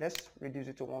 Let's reduce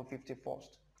it to 150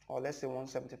 first, or let's say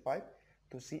 175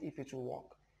 to see if it will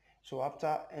work. So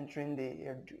after entering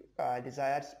the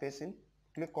desired spacing,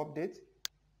 click update.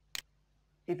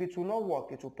 If it will not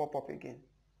work, it will pop up again.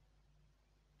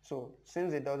 So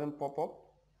since it doesn't pop up,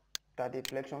 that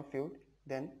deflection failed,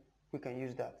 then we can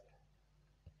use that.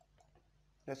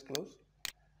 Let's close.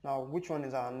 Now, which one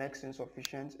is our next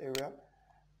insufficient area?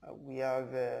 We have,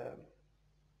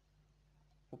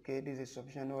 okay, this is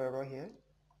sufficient, no error here.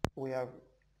 We have,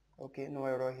 okay, no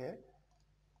error here.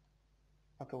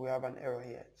 Okay, we have an error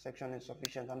here, section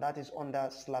insufficient, and that is under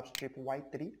slab strip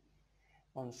Y3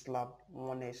 on slab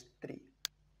 1S3.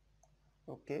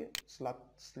 Okay, slab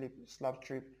strip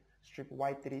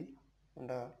Y3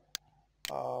 under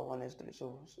 1S3.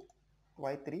 So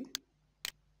Y3,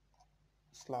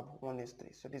 slab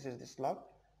 1s3. So this is the slab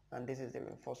and this is the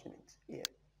reinforcement here.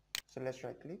 So let's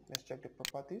right click, let's check the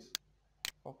properties.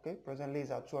 Okay, presently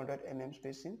it's at 200 mm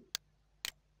spacing.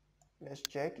 Let's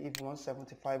check if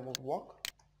 175 would work.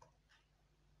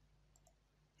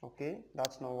 Okay,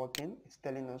 that's not working. It's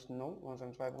telling us no,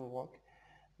 175 won't work.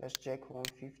 Let's check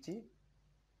 150.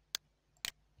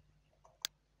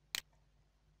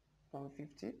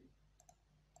 150.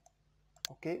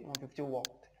 Okay, 150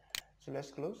 worked. So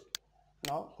let's close.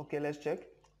 Now, okay, let's check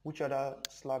which other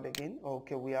slab again.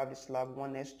 Okay, we have the slab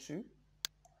 1s2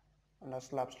 and a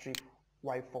slab strip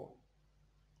y4.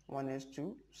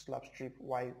 1s2 slab strip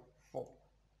y4.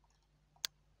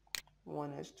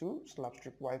 1s2 slab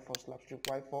strip y4, slab strip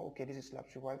y4. Okay, this is slab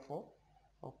strip y4.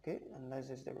 Okay, and this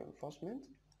is the reinforcement.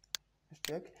 Let's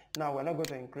check. Now we're not going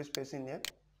to increase spacing here.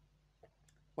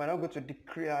 We're not going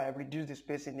to reduce the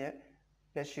spacing here.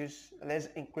 Let's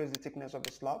increase the thickness of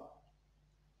the slab.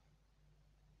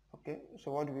 Okay,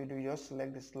 so what do? You just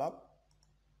select the slab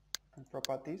and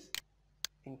properties,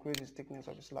 increase the thickness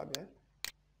of the slab here,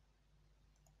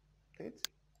 okay,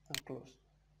 and close.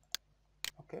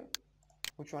 Okay,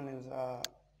 which one is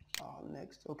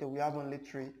next? Okay, we have only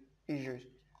 3 issues,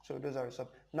 so those are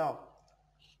resolved. Now,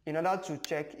 in order to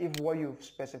check if what you've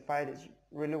specified is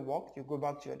really worked, you go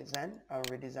back to your design and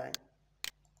redesign.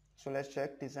 So let's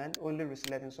check design, only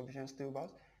reselect insufficient steel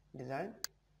bars, design.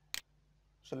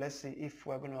 So let's see if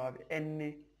we're going to have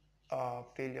any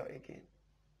failure again.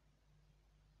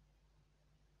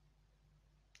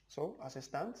 So as it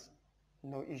stands,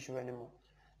 no issue anymore.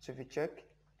 So if you check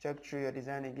through your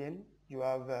design again, you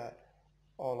have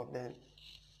all of them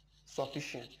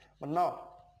sufficient. But now,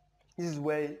 this is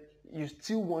where you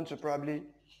still want to probably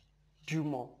do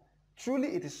more. Truly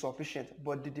it is sufficient,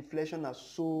 but the deflection are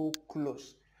so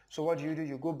close. So what do?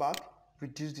 You go back,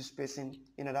 reduce the spacing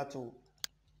in order to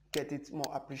get it more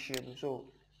appreciable.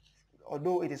 So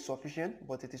although it is sufficient,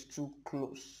 but it is too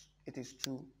close. It is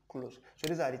too close. So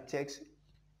these are the checks.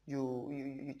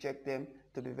 You check them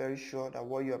to be very sure that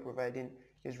what you are providing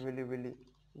is really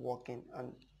working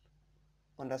and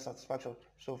under satisfaction.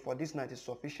 So for this now it is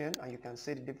sufficient, and you can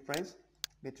see the difference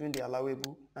between the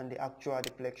allowable and the actual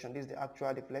deflection. This is the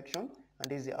actual deflection and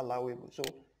this is the allowable. So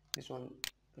this one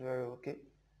is very okay.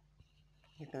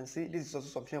 You can see this is also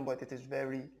sufficient, but it is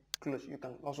very close. You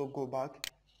can also go back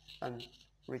and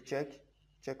recheck,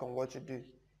 check on what you do.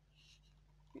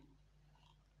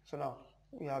 So now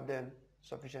we have them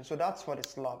sufficient. So that's for the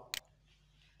slab.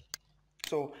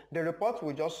 So the report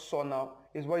we just saw now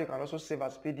is what you can also save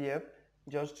as PDF,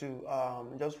 just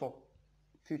for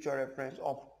future reference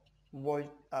of what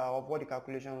the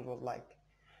calculations was like.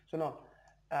 So now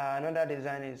another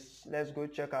design is, let's go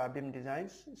check our beam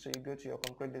designs. So you go to your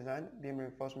concrete design, beam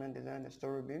reinforcement design, the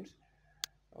story beams.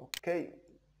 Okay,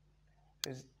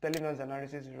 it's telling us the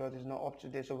analysis result is not up to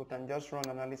date, so we can just run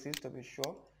analysis to be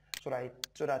sure,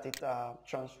 so that it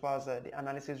transfers the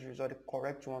analysis result, the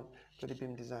correct one, to the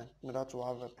beam design in order to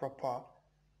have a proper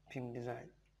beam design.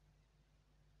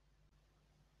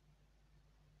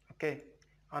 Okay,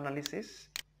 analysis.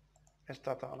 Let's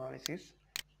start our analysis.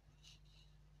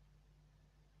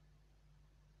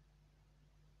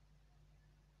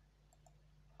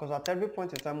 Because at every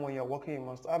point in time when you're working, you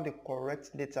must have the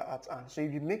correct data at hand. So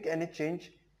if you make any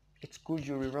change, it's good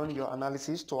you rerun your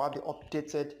analysis to have the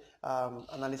updated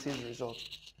analysis result.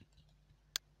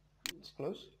 Let's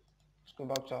close. Let's go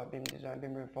back to our beam design,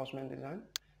 beam reinforcement design.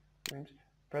 Beams.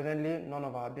 Presently, none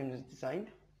of our beams is designed.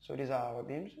 So these are our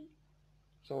beams.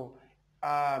 So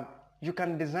you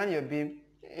can design your beam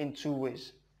in 2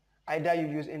 ways. Either you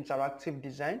use interactive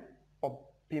design or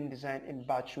beam design in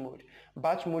batch mode.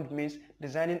 Batch mode means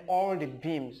designing all the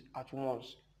beams at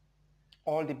once,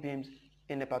 all the beams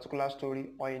in a particular story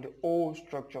or in the whole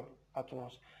structure at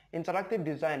once. Interactive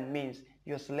design means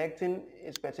you're selecting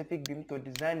a specific beam to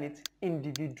design it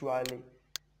individually.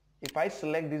 If I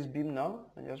select this beam now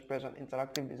and just press on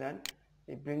interactive design,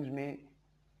 it brings me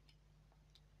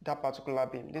that particular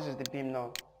beam. This is the beam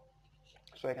now,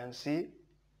 so I can see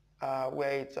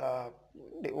where it's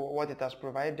what it has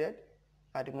provided.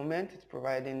 At the moment, it's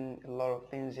providing a lot of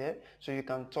things here. So you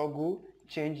can toggle,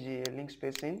 change the link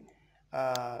spacing,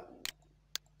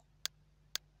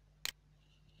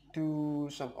 do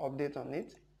some update on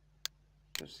it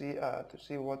to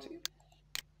see what.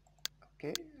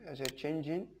 Okay, as you're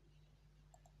changing.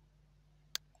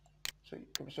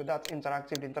 So that's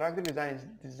interactive. The interactive design is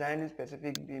designing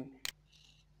specific beam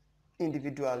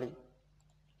individually.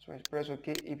 So I press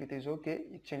OK. If it is OK,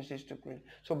 it changes to green.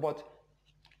 So, but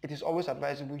it is always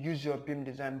advisable use your beam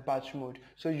design batch mode.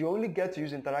 So you only get to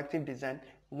use interactive design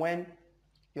when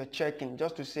you're checking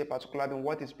just to see a particular beam,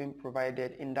 what is being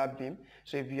provided in that beam.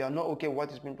 So if you are not okay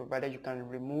what is being provided, you can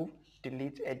remove,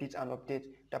 delete, edit, and update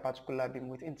that particular beam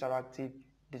with interactive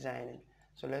designing.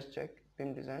 So let's check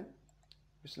beam design.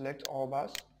 We select all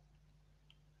bars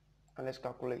and let's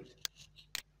calculate.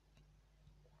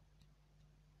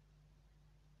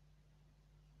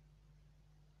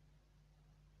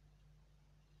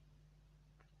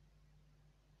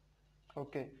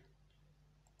 Okay,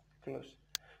 close.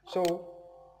 So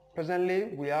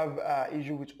presently we have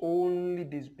issue with only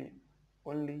this beam,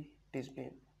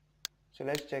 So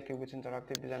let's check it with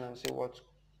interactive design and see what's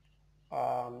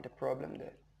the problem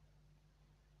there.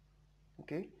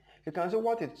 Okay, you can see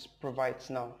what it provides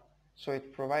now. So it's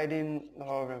providing a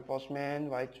lot of reinforcement,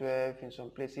 Y12 in some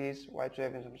places,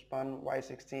 Y12 in some span,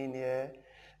 Y16 here,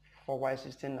 for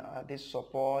Y16 this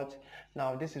support.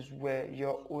 Now this is where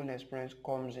your own experience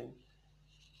comes in.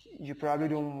 You probably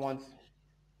don't want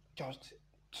just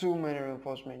too many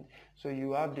reinforcement, so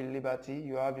you have the liberty,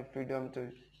 you have the freedom to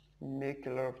make a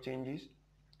lot of changes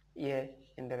here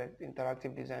in the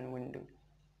interactive design window.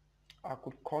 I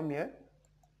could come here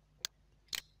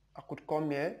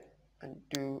and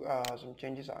do some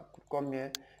changes. I could come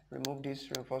here, remove this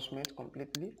reinforcement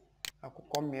completely. I could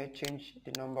come here, change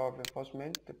the number of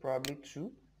reinforcement to probably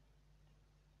 2.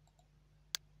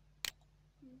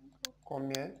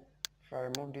 Come here, if I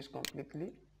remove this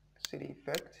completely, see the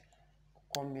effect.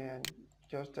 Come here and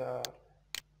just I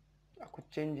could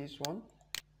change this one.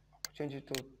 I could change it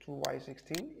to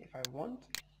 2Y16 if I want.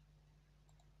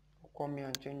 Come here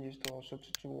and change this to also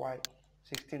to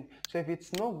 2Y16. So if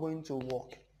it's not going to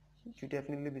work, you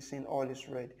definitely be seeing all this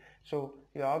red. So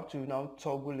you have to now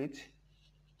toggle it,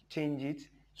 change it.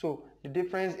 So the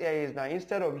difference here is that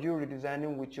instead of you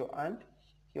redesigning with your hand,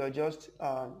 you're just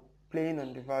playing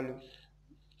on the value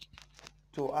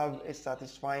to have a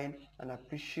satisfying and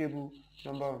appreciable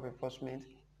number of reinforcements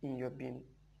in your beam.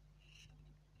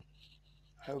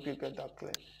 I hope you get that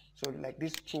clear. So like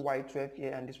this 2Y12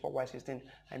 here and this 4Y16,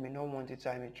 I may not want it, so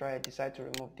I may decide to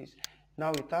remove this.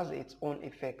 Now it has its own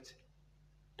effect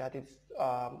that it's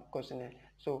causing it.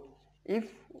 So if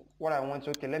what I want,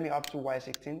 okay, let me have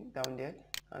 2Y16 down there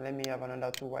and let me have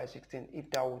another 2Y16,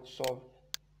 if that would solve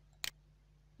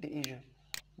the issue.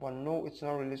 But no, it's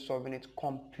not really solving it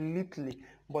completely.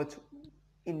 But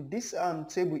in this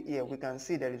table here, we can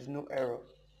see there is no error.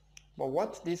 But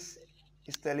what this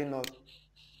is telling us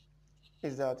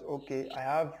is that, okay, I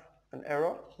have an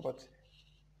error, but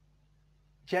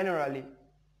generally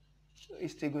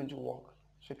it's still going to work.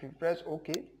 So if you press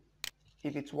OK,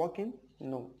 if it's working,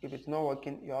 no. If it's not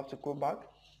working, you have to go back,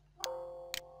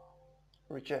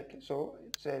 recheck. So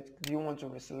it said, do you want to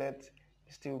reselect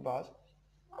the steel bars?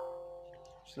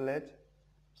 Select.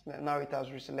 Now it has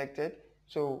reselected.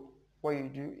 So what you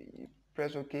do, you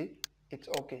press OK, it's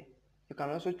OK. You can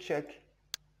also check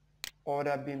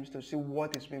other beams to see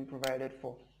what is being provided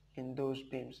for in those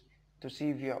beams, to see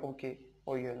if you are okay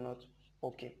or you're not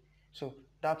okay. So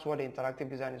that's what the interactive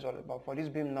design is all about. For this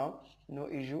beam now, no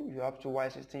issue. You have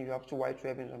 2Y16, you have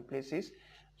 2Y12 in some places.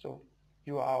 So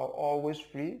you are always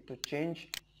free to change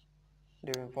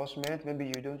the reinforcement. Maybe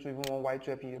you don't even want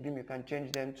Y12 in your beam, you can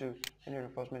change them to any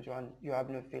reinforcement you want. You have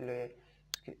no failure.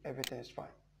 Everything is fine.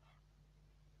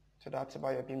 So that's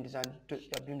about your beam design. Your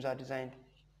beams are designed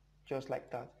just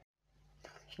like that.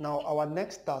 Now our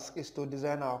next task is to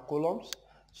design our columns.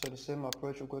 So the same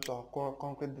approach, we go to our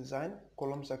concrete design,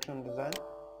 column section design.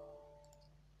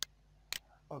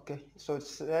 Okay, so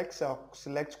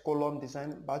select column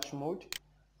design batch mode,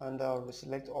 and we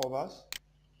select all bars.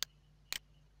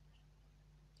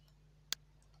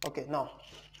 Okay, now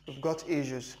we've got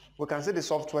issues. We can see the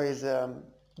software is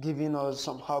giving us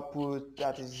some output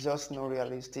that is just not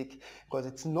realistic, because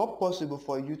it's not possible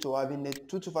for you to have in a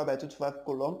 225 by 225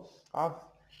 column have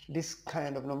this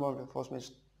kind of number of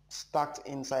reinforcements stacked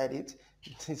inside it.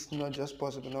 It's not just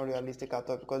possible, not realistic at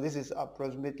all, because this is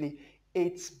approximately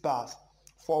 8 bars,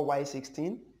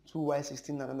 4Y16, 2Y16,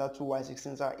 and another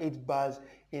 2Y16 are 8 bars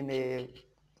in a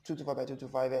 225 by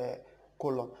 225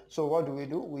 column. So what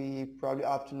do? We probably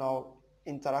have to now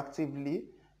interactively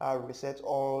reset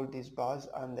all these bars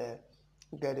and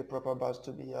get the proper bars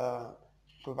to be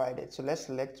provided. So let's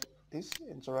select this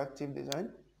interactive design.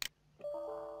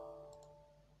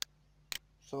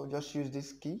 So just use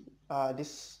this key,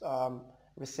 this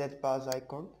reset bars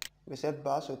icon, reset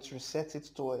bar, so it resets it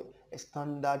to a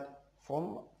standard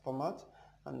format,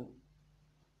 and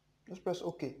just press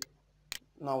OK.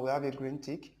 Now we have a green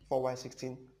tick.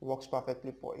 4Y16 works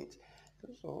perfectly for it.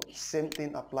 So same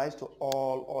thing applies to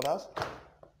all others.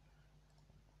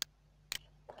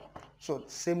 So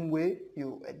same way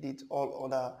you edit all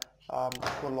other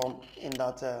column in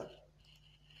that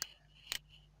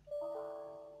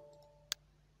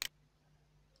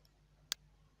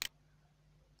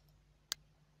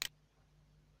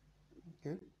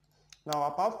okay. Now,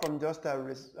 apart from just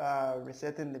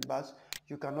resetting the batch,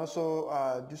 you can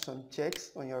also do some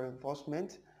checks on your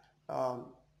reinforcement.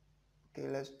 Okay,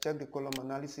 let's check the column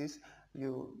analysis.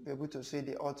 You'll be able to see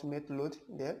the ultimate load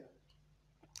there,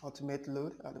 ultimate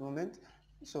load at the moment.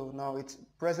 So now it's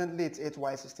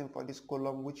 8Y16 for this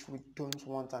column, which we don't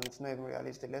want, and it's not even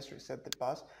realistic. Let's reset the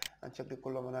pass and check the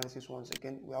column analysis once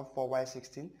again. We have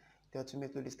 4Y16. The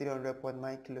ultimate load is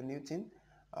 300.9 kilonewton.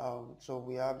 So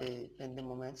we have a pending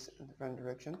moments in different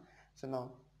direction. So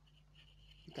now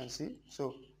you can see.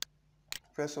 So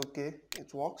press OK,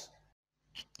 it works.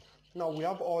 Now we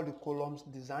have all the columns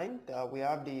designed. We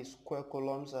have the square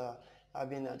columns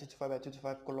having a 25 by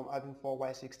 25 column having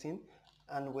 4Y16,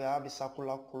 and we have the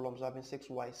circular columns having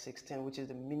 6Y16, which is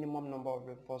the minimum number of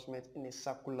reinforcements in a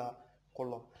circular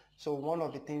column. So one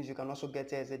of the things you can also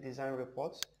get here is a design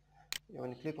report. You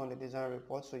want to click on the design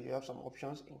report, so you have some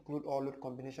options. Include all load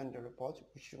combination in the report,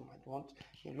 which you might want.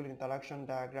 Include interaction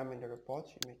diagram in the report.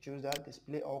 You may choose that.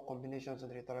 Display all combinations in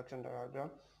the interaction diagram.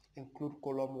 Include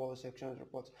column wall sections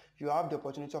report. You have the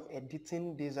opportunity of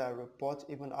editing this report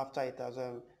even after it has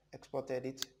exported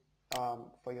it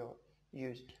for your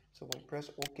use. So when you press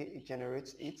OK, it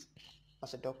generates it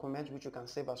as a document, which you can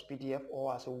save as PDF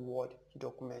or as a Word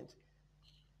document,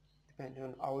 depending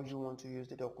on how you want to use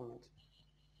the document.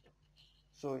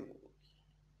 So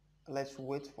let's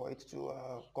wait for it to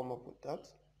come up with that.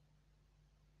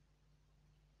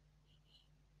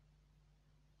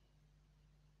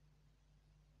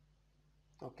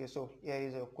 Okay, so here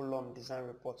is a column design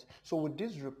report. So with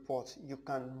this report, you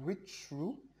can read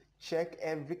through, check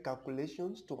every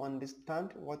calculations to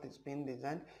understand what is being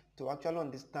designed, to actually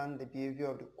understand the behavior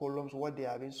of the columns, what they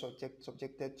are being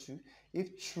subjected to,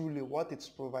 if truly what it's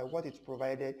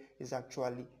provided is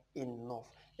actually enough.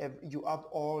 If you have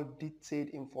all detailed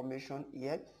information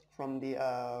here from the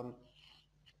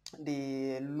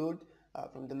load,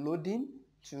 from the loading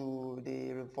to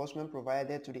the reinforcement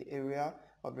provided to the area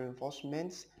of the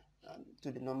reinforcements,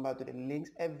 to the number, to the links,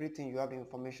 everything. You have the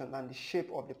information and the shape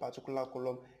of the particular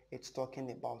column it's talking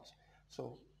about.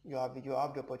 So you have the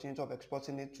opportunity of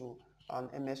exporting it to an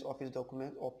MS Office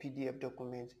document or PDF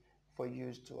document for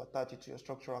use to attach it to your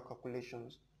structural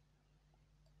calculations.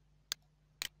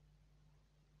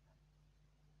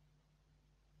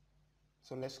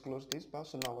 So let's close this part.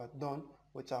 So now we're done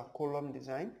with our column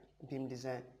design, beam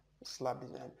design, slab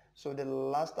design. So the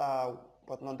last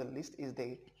but not the least is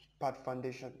the pad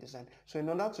foundation design. So in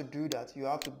order to do that, you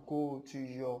have to go to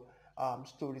your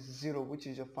story 0, which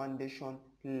is your foundation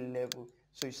level.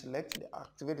 So you select the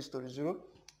activate the story 0.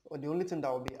 The only thing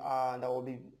that will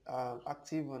be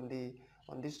active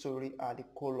on this story are the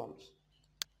columns.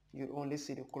 You only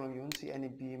see the column, you won't see any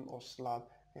beam or slab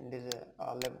in this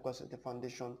level because it's the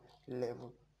foundation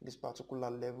level, this particular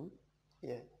level.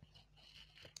 Yeah.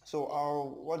 So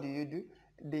what do?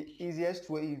 The easiest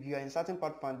way, if you are inserting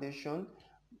pad foundation,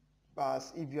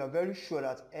 if you are very sure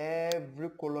that every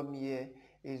column here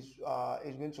is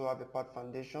going to have a pad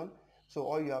foundation, so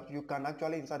all you can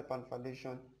actually insert the pad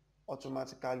foundation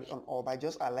automatically or by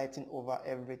just highlighting over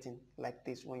everything like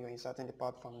this when you're inserting the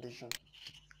pad foundation.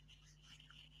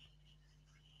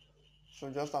 So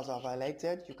just as I've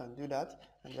highlighted, you can do that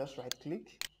and just right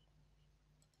click.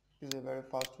 This is a very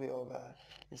fast way of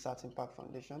inserting pad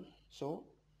foundation. So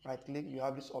right click, you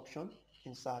have this option,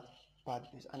 insert pad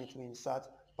base, and it will insert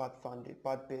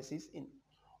pad bases in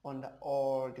under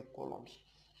all the columns.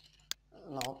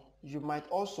 Now you might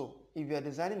also, if you are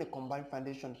designing a combined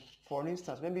foundation, for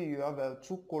instance, maybe you have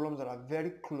two columns that are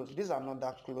very close. These are not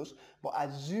that close, but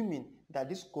assuming that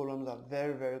these columns are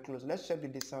very, very close, let's check the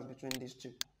distance between these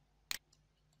two.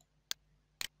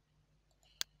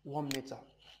 1 meter.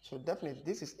 So definitely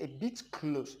this is a bit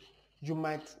close. You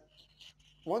might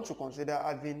want to consider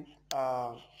having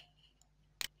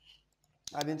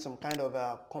some kind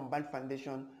of combined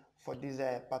foundation for these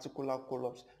particular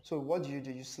columns. So what do?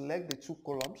 You select the two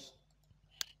columns,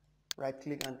 right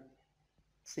click and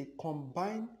say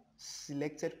combine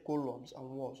selected columns and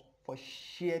walls for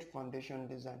shared foundation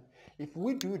design. If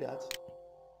we do that,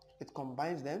 it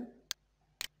combines them.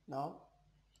 Now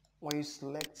when you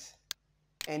select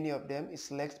any of them, it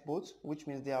selects both, which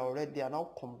means they are now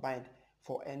combined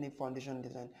for any foundation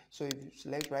design. So if you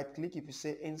select right click, if you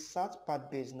say insert pad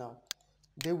base, now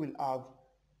they will have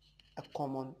a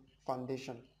common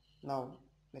foundation. Now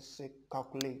let's say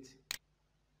calculate.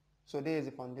 So there is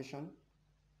the foundation,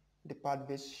 the pad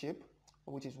base shape,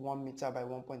 which is 1 meter by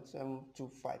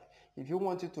 1.725. If you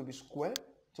want it to be square,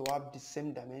 to have the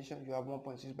same dimension, you have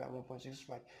 1.6 by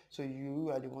 1.65. So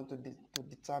you are the one to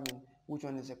determine which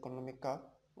one is economical,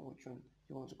 which one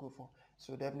you want to go for.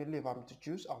 So definitely, if I'm to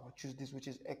choose, I will choose this, which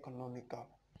is economical.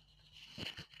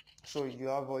 So you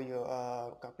have all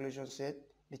your calculations set,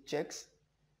 the checks.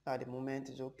 At the moment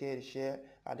is okay, the share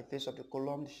at the face of the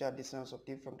column, the share distance of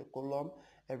it from the column,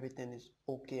 everything is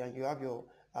okay, and you have your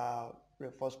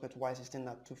reinforcement y16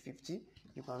 at 250.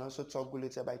 You can also toggle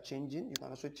it by changing. You can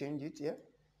also change it here.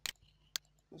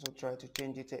 So try to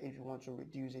change it if you want to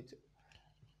reduce it.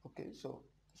 Okay, so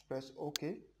press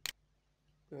OK,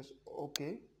 press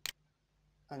OK,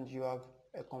 and you have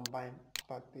a combined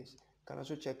part base. You can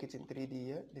also check it in 3D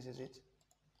here. This is it.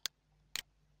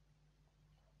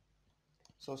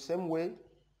 So same way,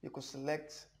 you could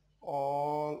select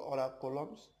all other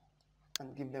columns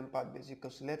and give them part base. You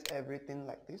could select everything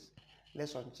like this.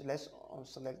 Let's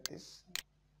unselect this.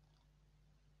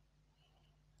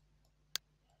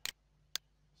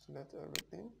 Select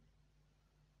everything.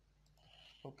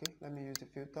 Okay, let me use the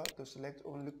filter to select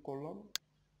only column.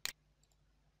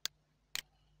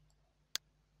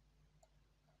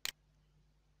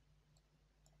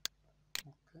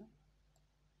 Okay.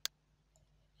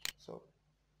 So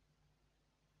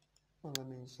let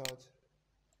me insert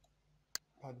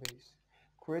part base.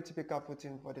 Create typical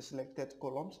footing for the selected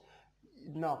columns.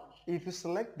 Now, if you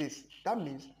select this, that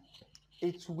means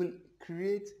it will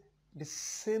create the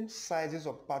same sizes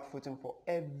of part footing for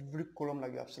every column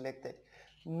that you have selected,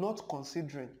 not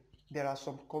considering there are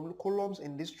some columns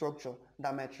in this structure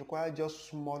that might require just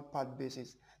small part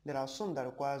bases. There are some that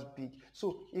requires big.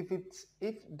 So if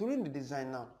during the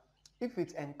design now, if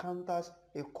it encounters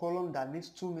a column that needs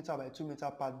 2 meter by 2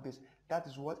 meter part base, that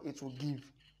is what it will give.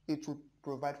 It will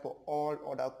provide for all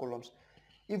other columns.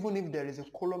 Even if there is a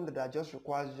column that just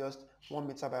requires just 1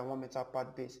 meter by 1 meter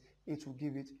part base, it will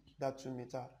give it that 2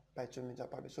 meter by 2 meter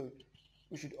part base. So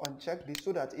we should uncheck this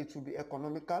so that it will be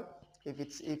economical. If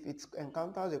it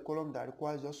encounters a column that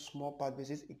requires just small part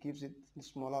bases, it gives it the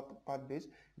smaller part base.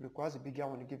 It requires a bigger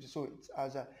one, it gives it. So it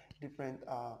has a different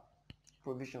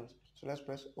provisions. So let's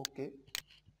press OK.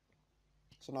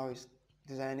 So now it's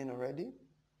designing already.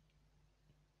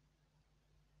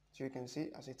 So you can see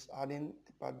as it's adding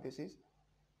the part bases.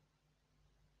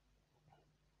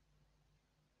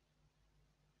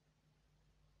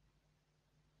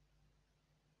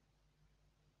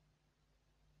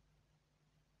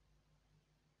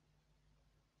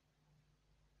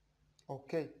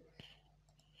 Okay,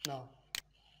 now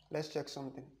let's check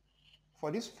something. For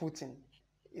this footing,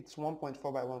 it's 1.4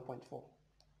 by 1.4.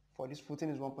 For this footing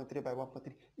is 1.3 by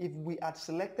 1.3. If we had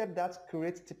selected that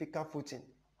create typical footing,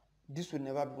 this would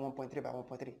never be 1.3 by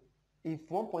 1.3. If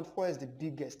 1.4 is the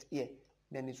biggest here,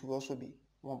 then it will also be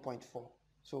 1.4.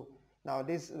 So now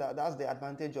that's the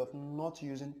advantage of not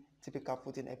using typical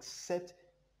footing, except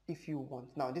if you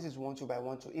want. Now this is 1.2 by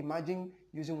 1.2. Imagine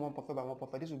using 1.4 by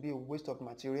 1.4. This would be a waste of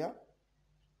material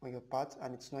on your part,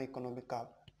 and it's not economical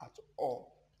at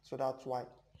all. So that's why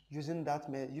using that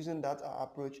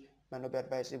approach might not be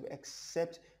advisable,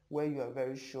 except where you are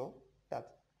very sure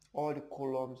that all the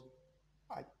columns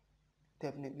are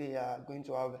definitely going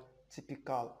to have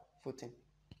typical footing.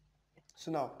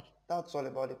 So now that's all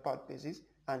about the part basis,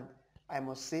 and I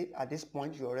must say at this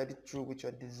point you're already through with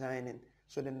your designing.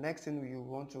 So the next thing you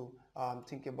want to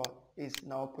think about is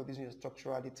now producing your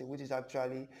structural detail, which is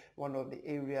actually one of the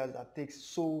areas that takes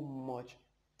so much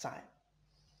time.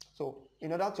 So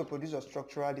in order to produce your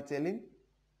structural detailing,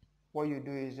 what you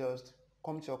do is just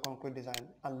come to your concrete design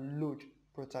and load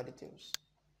Prota details.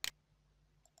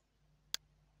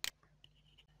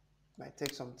 Might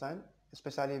take some time,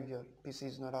 especially if your PC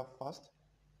is not that fast.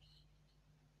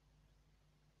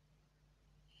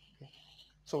 Okay.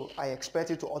 So I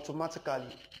expect it to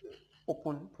automatically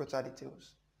open Prota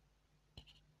details.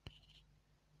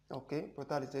 Okay,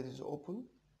 Prota details is open.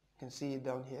 You can see it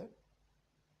down here.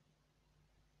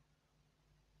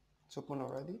 It's open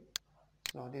already.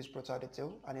 Now this Prota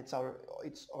detail, and it's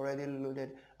already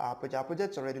loaded. Our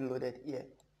project's already loaded here.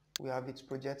 We have its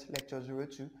project lecture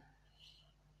 02.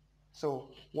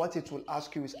 So what it will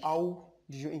ask you is, how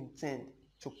do you intend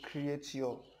to create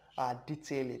your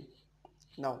detailing?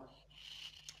 Now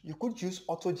you could use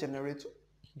auto-generate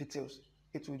details.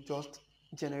 It will just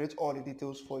generate all the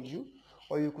details for you,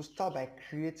 or you could start by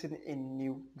creating a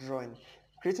new drawing.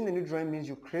 Creating a new drawing means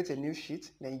you create a new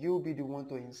sheet, then you'll be the one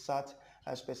to insert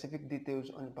specific details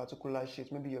on a particular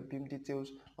sheet, maybe your beam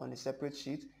details on a separate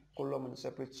sheet, column on a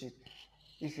separate sheet.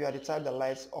 If you are the type that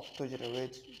likes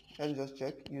auto-generate, let's just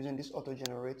check using this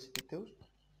auto-generate details.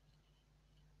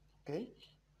 Okay,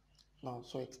 now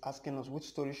so it's asking us which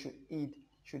story should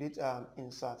it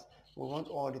insert. We want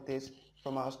all details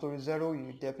From our story 0,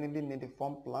 you definitely need the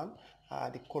form plan,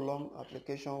 the column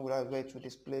application where it will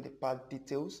display the part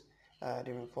details, the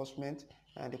reinforcement,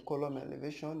 and the column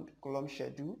elevation, the column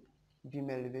schedule, beam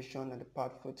elevation, and the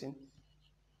part footing.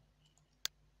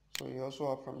 So you also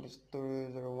have from the story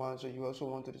 01, so you also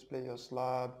want to display your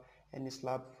slab, any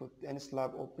slab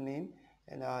opening,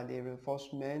 and the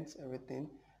reinforcement, everything.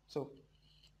 So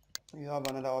you have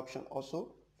another option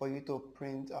also for you to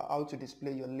print how to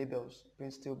display your labels,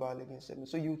 print steel bar living segment.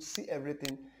 So you see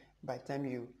everything by the time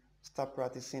you start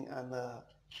practicing and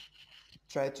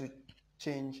try to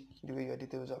change the way your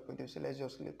details are produced. So let's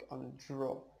just click on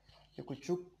draw. You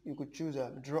could choose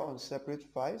draw on separate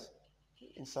files,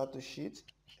 insert to sheet,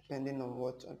 depending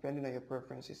on your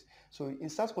preferences. So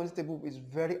insert quantity table is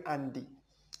very handy.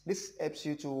 This helps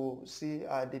you to see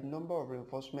the number of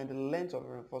reinforcement, the length of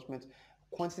reinforcement.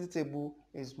 Quantity table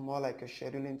is more like a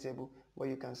scheduling table where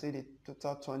you can see the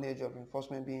total tonnage of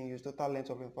reinforcement being used, total length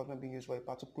of reinforcement being used for a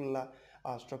particular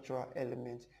structural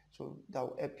element. So that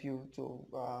will help you to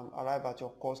arrive at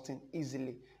your costing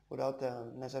easily without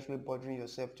necessarily bothering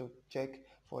yourself to check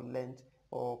for length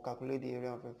or calculate the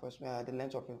area of reinforcement, the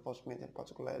length of reinforcement in a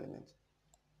particular element.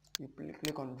 You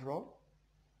click on draw.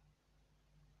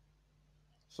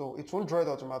 So it won't draw it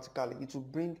automatically. It will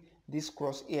bring this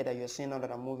cross here that you're seeing now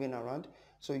that I'm moving around.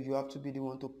 So you have to be the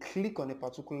one to click on a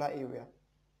particular area.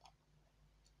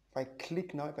 If I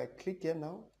click here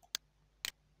now,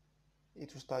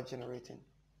 it will start generating.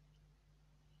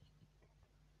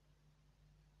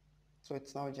 So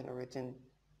it's now generating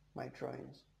my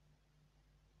drawings.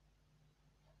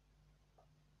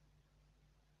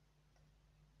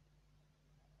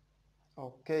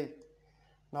 Okay,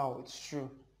 now it's true.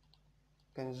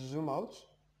 You can zoom out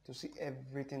to see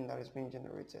everything that is being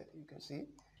generated. You can see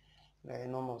they're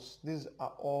enormous. These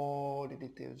are all the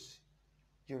details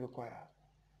you require.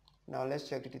 Now let's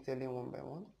check the detailing one by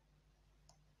one.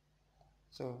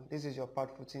 So this is your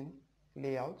part footing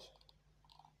layout.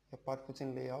 Your part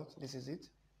footing layout, this is it.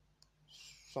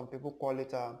 Some people call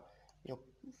it your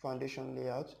foundation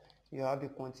layout. You have the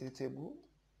quantity table.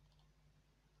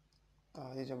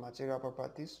 These are material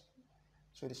properties.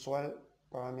 So the soil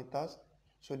parameters.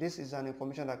 So this is an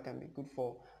information that can be good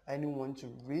for anyone to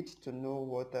read to know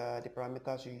what the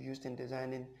parameters you used in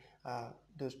designing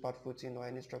those part footing or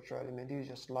any structural element. These are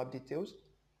your slab details.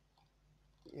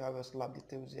 You have your slab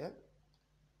details here.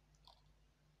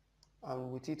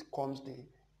 And with it comes the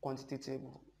quantity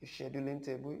table, the scheduling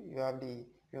table. You have the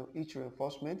each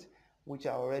reinforcement, which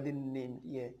are already named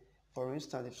here. For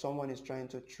instance, if someone is trying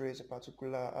to trace a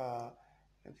particular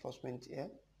reinforcement here,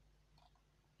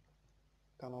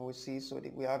 can always see. So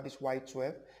we have this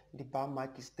Y12, the bar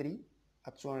mark is 3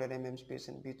 at 200 mm space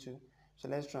in B2. So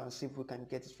let's try and see if we can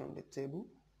get it from the table.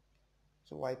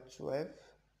 So Y12,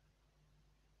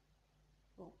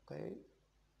 okay,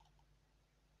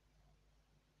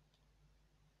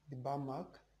 the bar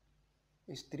mark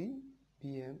is 3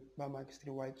 BM, bar mark is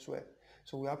 3 Y12.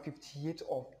 So we have 58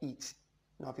 of it.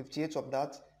 Now 58 of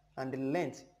that, and the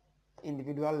length,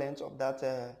 individual length of that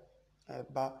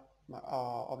bar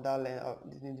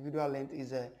the individual length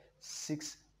is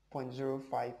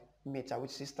 6.05 meter,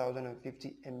 which is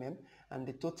 6050 mm, and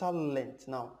the total length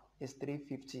now is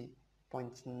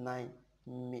 350.9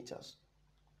 meters.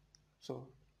 So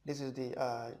this is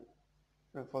the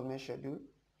reinforcement schedule.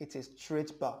 It's a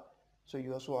straight bar. So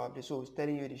you also have this. So it's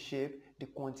telling you the shape, the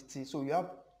quantity. So you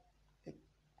have a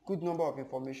good number of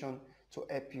information to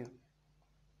help you.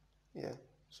 Yeah.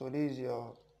 So this is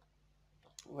your.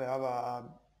 We have a.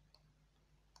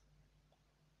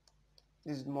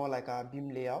 This is more like a beam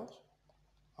layout,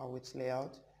 a width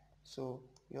layout. So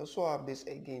you also have this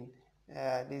again.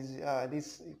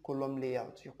 This column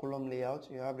layout. Your column layout.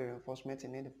 You have the reinforcement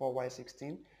in it, the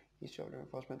 4Y16. Each of the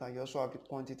reinforcement, and you also have the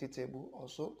quantity table.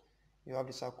 Also, you have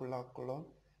the circular column.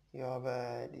 You have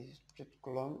the straight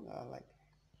column, like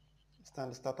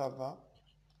standard starter bar.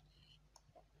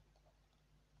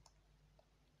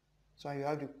 So you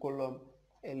have the column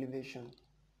elevation.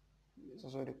 It's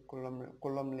also the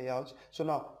column layout. So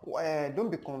now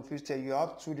don't be confused here. You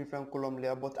have two different column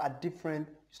layouts, but at different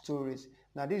stories.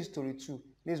 Now this is story 2.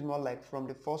 This is more like from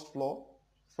the first floor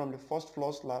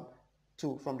slab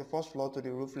from the first floor to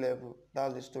the roof level.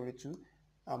 That's the story 2.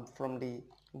 From the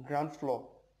ground floor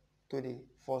to the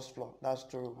first floor. That's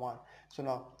story 1. So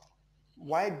now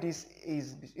why this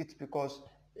is, it's because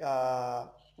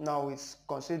now it's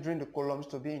considering the columns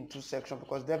to be in 2 sections,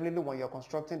 because definitely when you're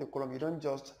constructing the column, you don't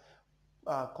just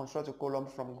construct a column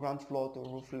from ground floor to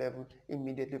roof level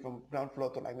immediately, from ground floor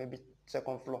to like maybe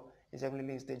second floor. It's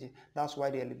definitely in stages. That's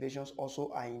why the elevations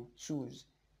also are in 2s.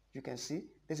 You can see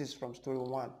this is from story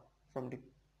 1, from the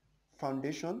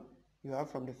foundation. You have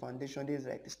from the foundation, this is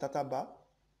like the starter bar,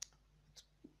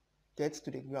 gets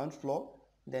to the ground floor,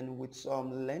 then with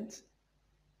some length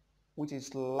which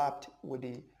is lapped with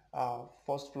the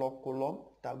first floor column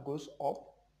that goes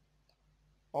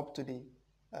up to the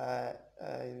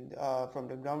from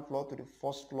the ground floor to the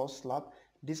first floor slab.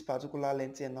 This particular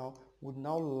length here now would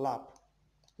now lap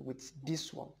with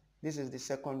this one. This is the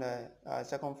second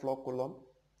floor column,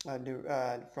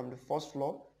 from the first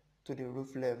floor to the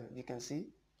roof level. You can see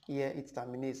here it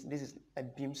terminates. This is a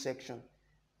beam section.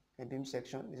 A beam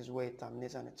section. This is where it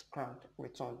terminates and it's cranked,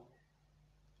 return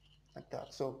like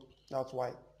that. So that's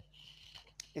why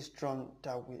it's drawn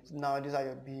that way. Now these are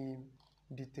your beam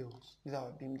details. These are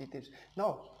your beam details.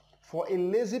 Now, for a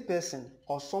lazy person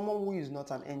or someone who is not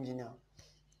an engineer,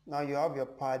 now you have your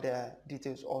pad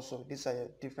details also. These are your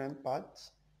different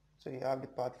pads. So you have the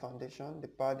pad foundation, the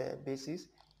pad basis,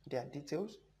 their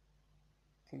details.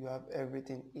 You have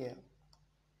everything here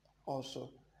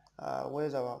also.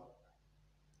 Where's our,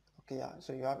 okay, yeah,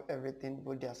 so you have everything,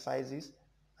 both their sizes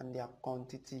and their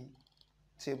quantity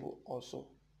table also.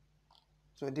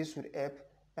 So this would help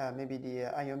maybe the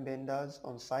iron benders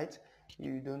on site.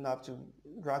 You don't have to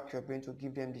rack your brain to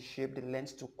give them the shape, the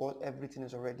length to cut. Everything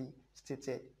is already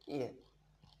stated here.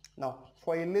 Now,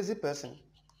 for a lazy person,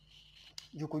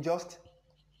 you could just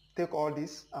take all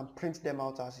this and print them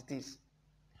out as it is.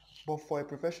 But for a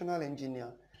professional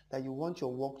engineer that you want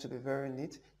your work to be very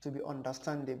neat, to be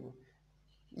understandable,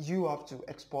 you have to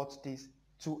export this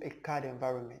to a CAD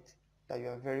environment that you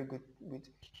are very good with.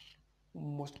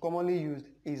 Most commonly used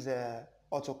is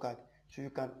AutoCAD, so you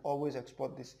can always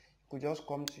export this. You could just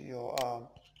come to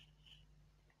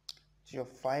your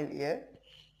file here,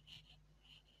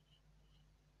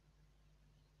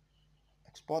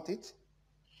 export it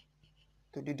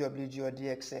to DWG or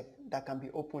DXF that can be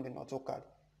opened in AutoCAD.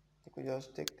 You could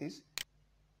just take this,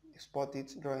 export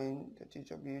it, drawing the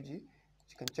DWG.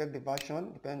 You can check the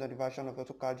version, depends on the version of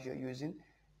AutoCAD you're using,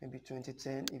 maybe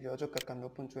 2010. If your AutoCAD can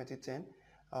open 2010,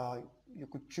 you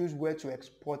could choose where to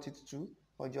export it to,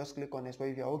 or just click on export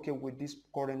if you're okay with this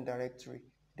current directory,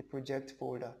 the project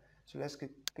folder. So let's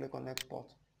click on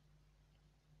export.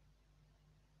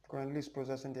 Currently it's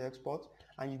processing the export,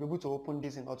 and you'll be able to open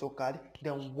this in AutoCAD,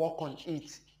 then work on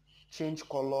it, change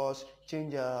colors,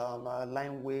 change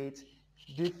line weight,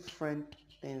 different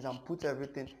things, and put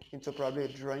everything into probably a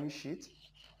drawing sheet.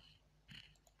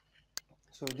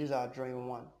 So these are drawing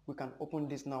one. We can open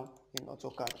this now in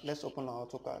AutoCAD. Let's open our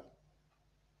AutoCAD.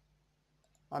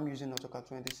 I'm using AutoCAD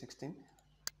 2016.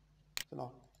 So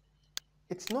now,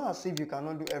 it's not as if you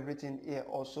cannot do everything here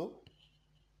also,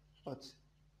 but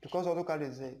because AutoCAD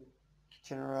is a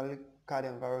generally CAD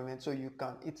environment, so you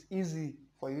can, it's easy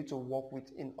for you to work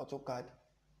with in AutoCAD.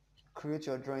 Create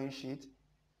your drawing sheet,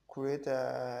 create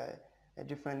a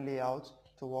different layout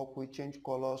to work with, change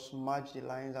colors, match the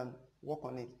lines, and work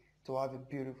on it to have a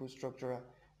beautiful structural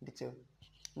detail.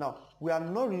 Now, we are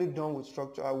not really done with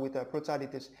structure with Prota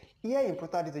details. Here in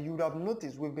Prota details, you would have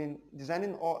noticed we've been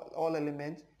designing all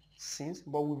elements since,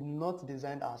 but we've not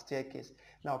designed our staircase.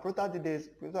 Now, Prota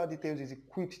details is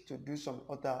equipped to do some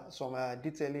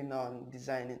detailing and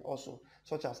designing also,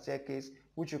 such as staircase,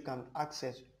 which you can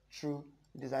access through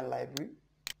design library.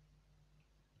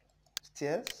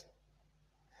 Stairs.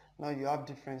 Now you have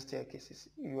different staircases.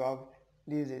 You have,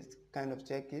 this is kind of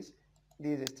staircase.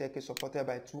 This is a staircase supported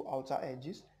by 2 outer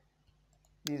edges.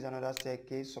 This is another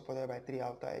staircase supported by 3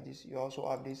 outer edges. You also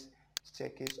have this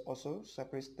staircase also,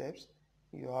 separate steps.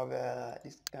 You have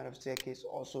this kind of staircase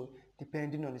also,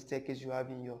 depending on the staircase you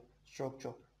have in your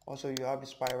structure. Also, you have a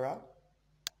spiral,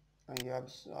 and you have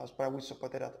a spiral which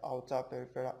supported at outer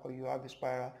peripheral, or you have a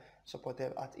spiral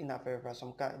supported at inner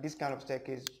peripheral. This kind of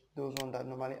staircase, those ones that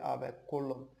normally have a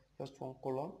column, just one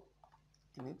column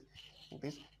in it, like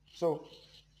this. So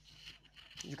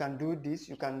you can do this.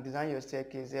 You can design your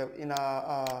staircase. In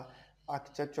our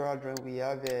architectural drawing, we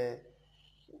have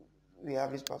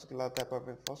this particular type of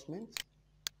reinforcement.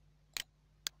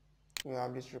 We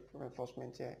have this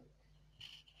reinforcement here.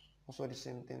 Also the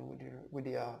same thing with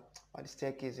the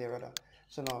staircase here rather.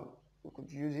 So now we could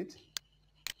use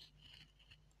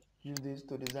this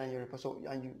to design your report. So,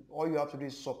 and all you have to do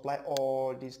is supply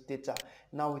all this data.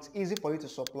 Now it's easy for you to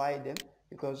supply them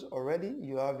because already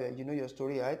you have your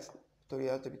story height. Story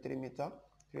height to be 3 meters,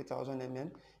 3000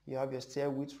 mm. You have your stair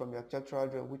width from your architectural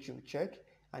drawing, which you check,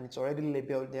 and it's already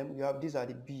labeled them. You have, these are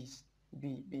the B's,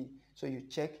 B. So you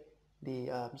check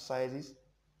the sizes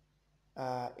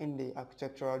in the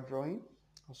architectural drawing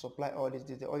and supply all this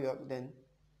data. All you have then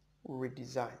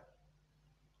redesign.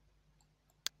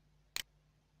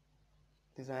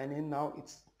 Designing, now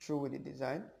it's through with the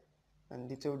design and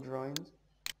detailed drawings.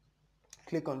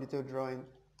 click on detail drawing,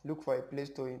 look for a place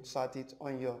to insert it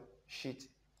on your sheet,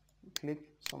 click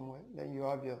somewhere, then you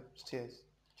have your stairs,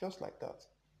 just like that.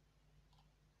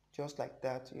 Just like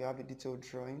that, you have a detailed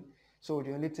drawing. So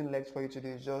the only thing left for you to do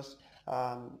is just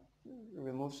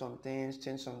remove some things,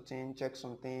 change some things, check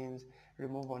some things,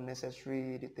 remove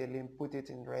unnecessary detailing, put it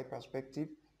in the right perspective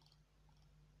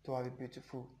to have a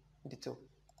beautiful detail.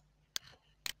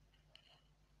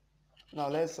 Now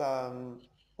let's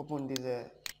open this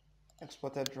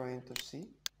exported drawing to see.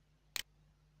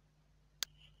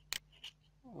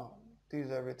 Now this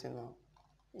is everything now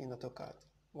in AutoCAD,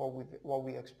 what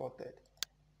we exported.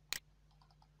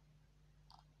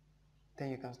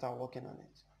 Then you can start working on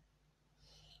it.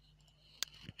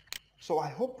 So I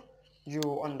hope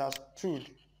you understood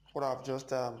what I've just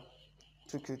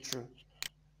took you through.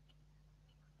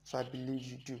 So I believe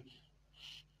you do.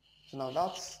 So now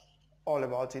that's all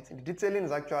about it. The detailing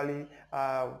is actually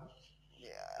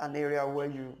an area where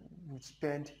you would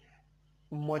spend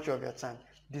much of your time.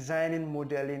 Designing,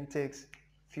 modeling takes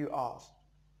few hours.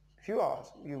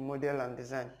 You model and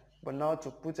design, but now to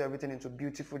put everything into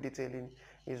beautiful detailing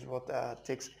is what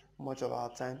takes much of our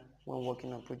time when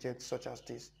working on projects such as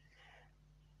this.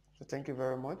 So thank you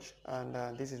very much, and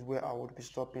this is where I would be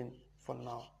stopping for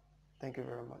now. Thank you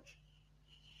very much.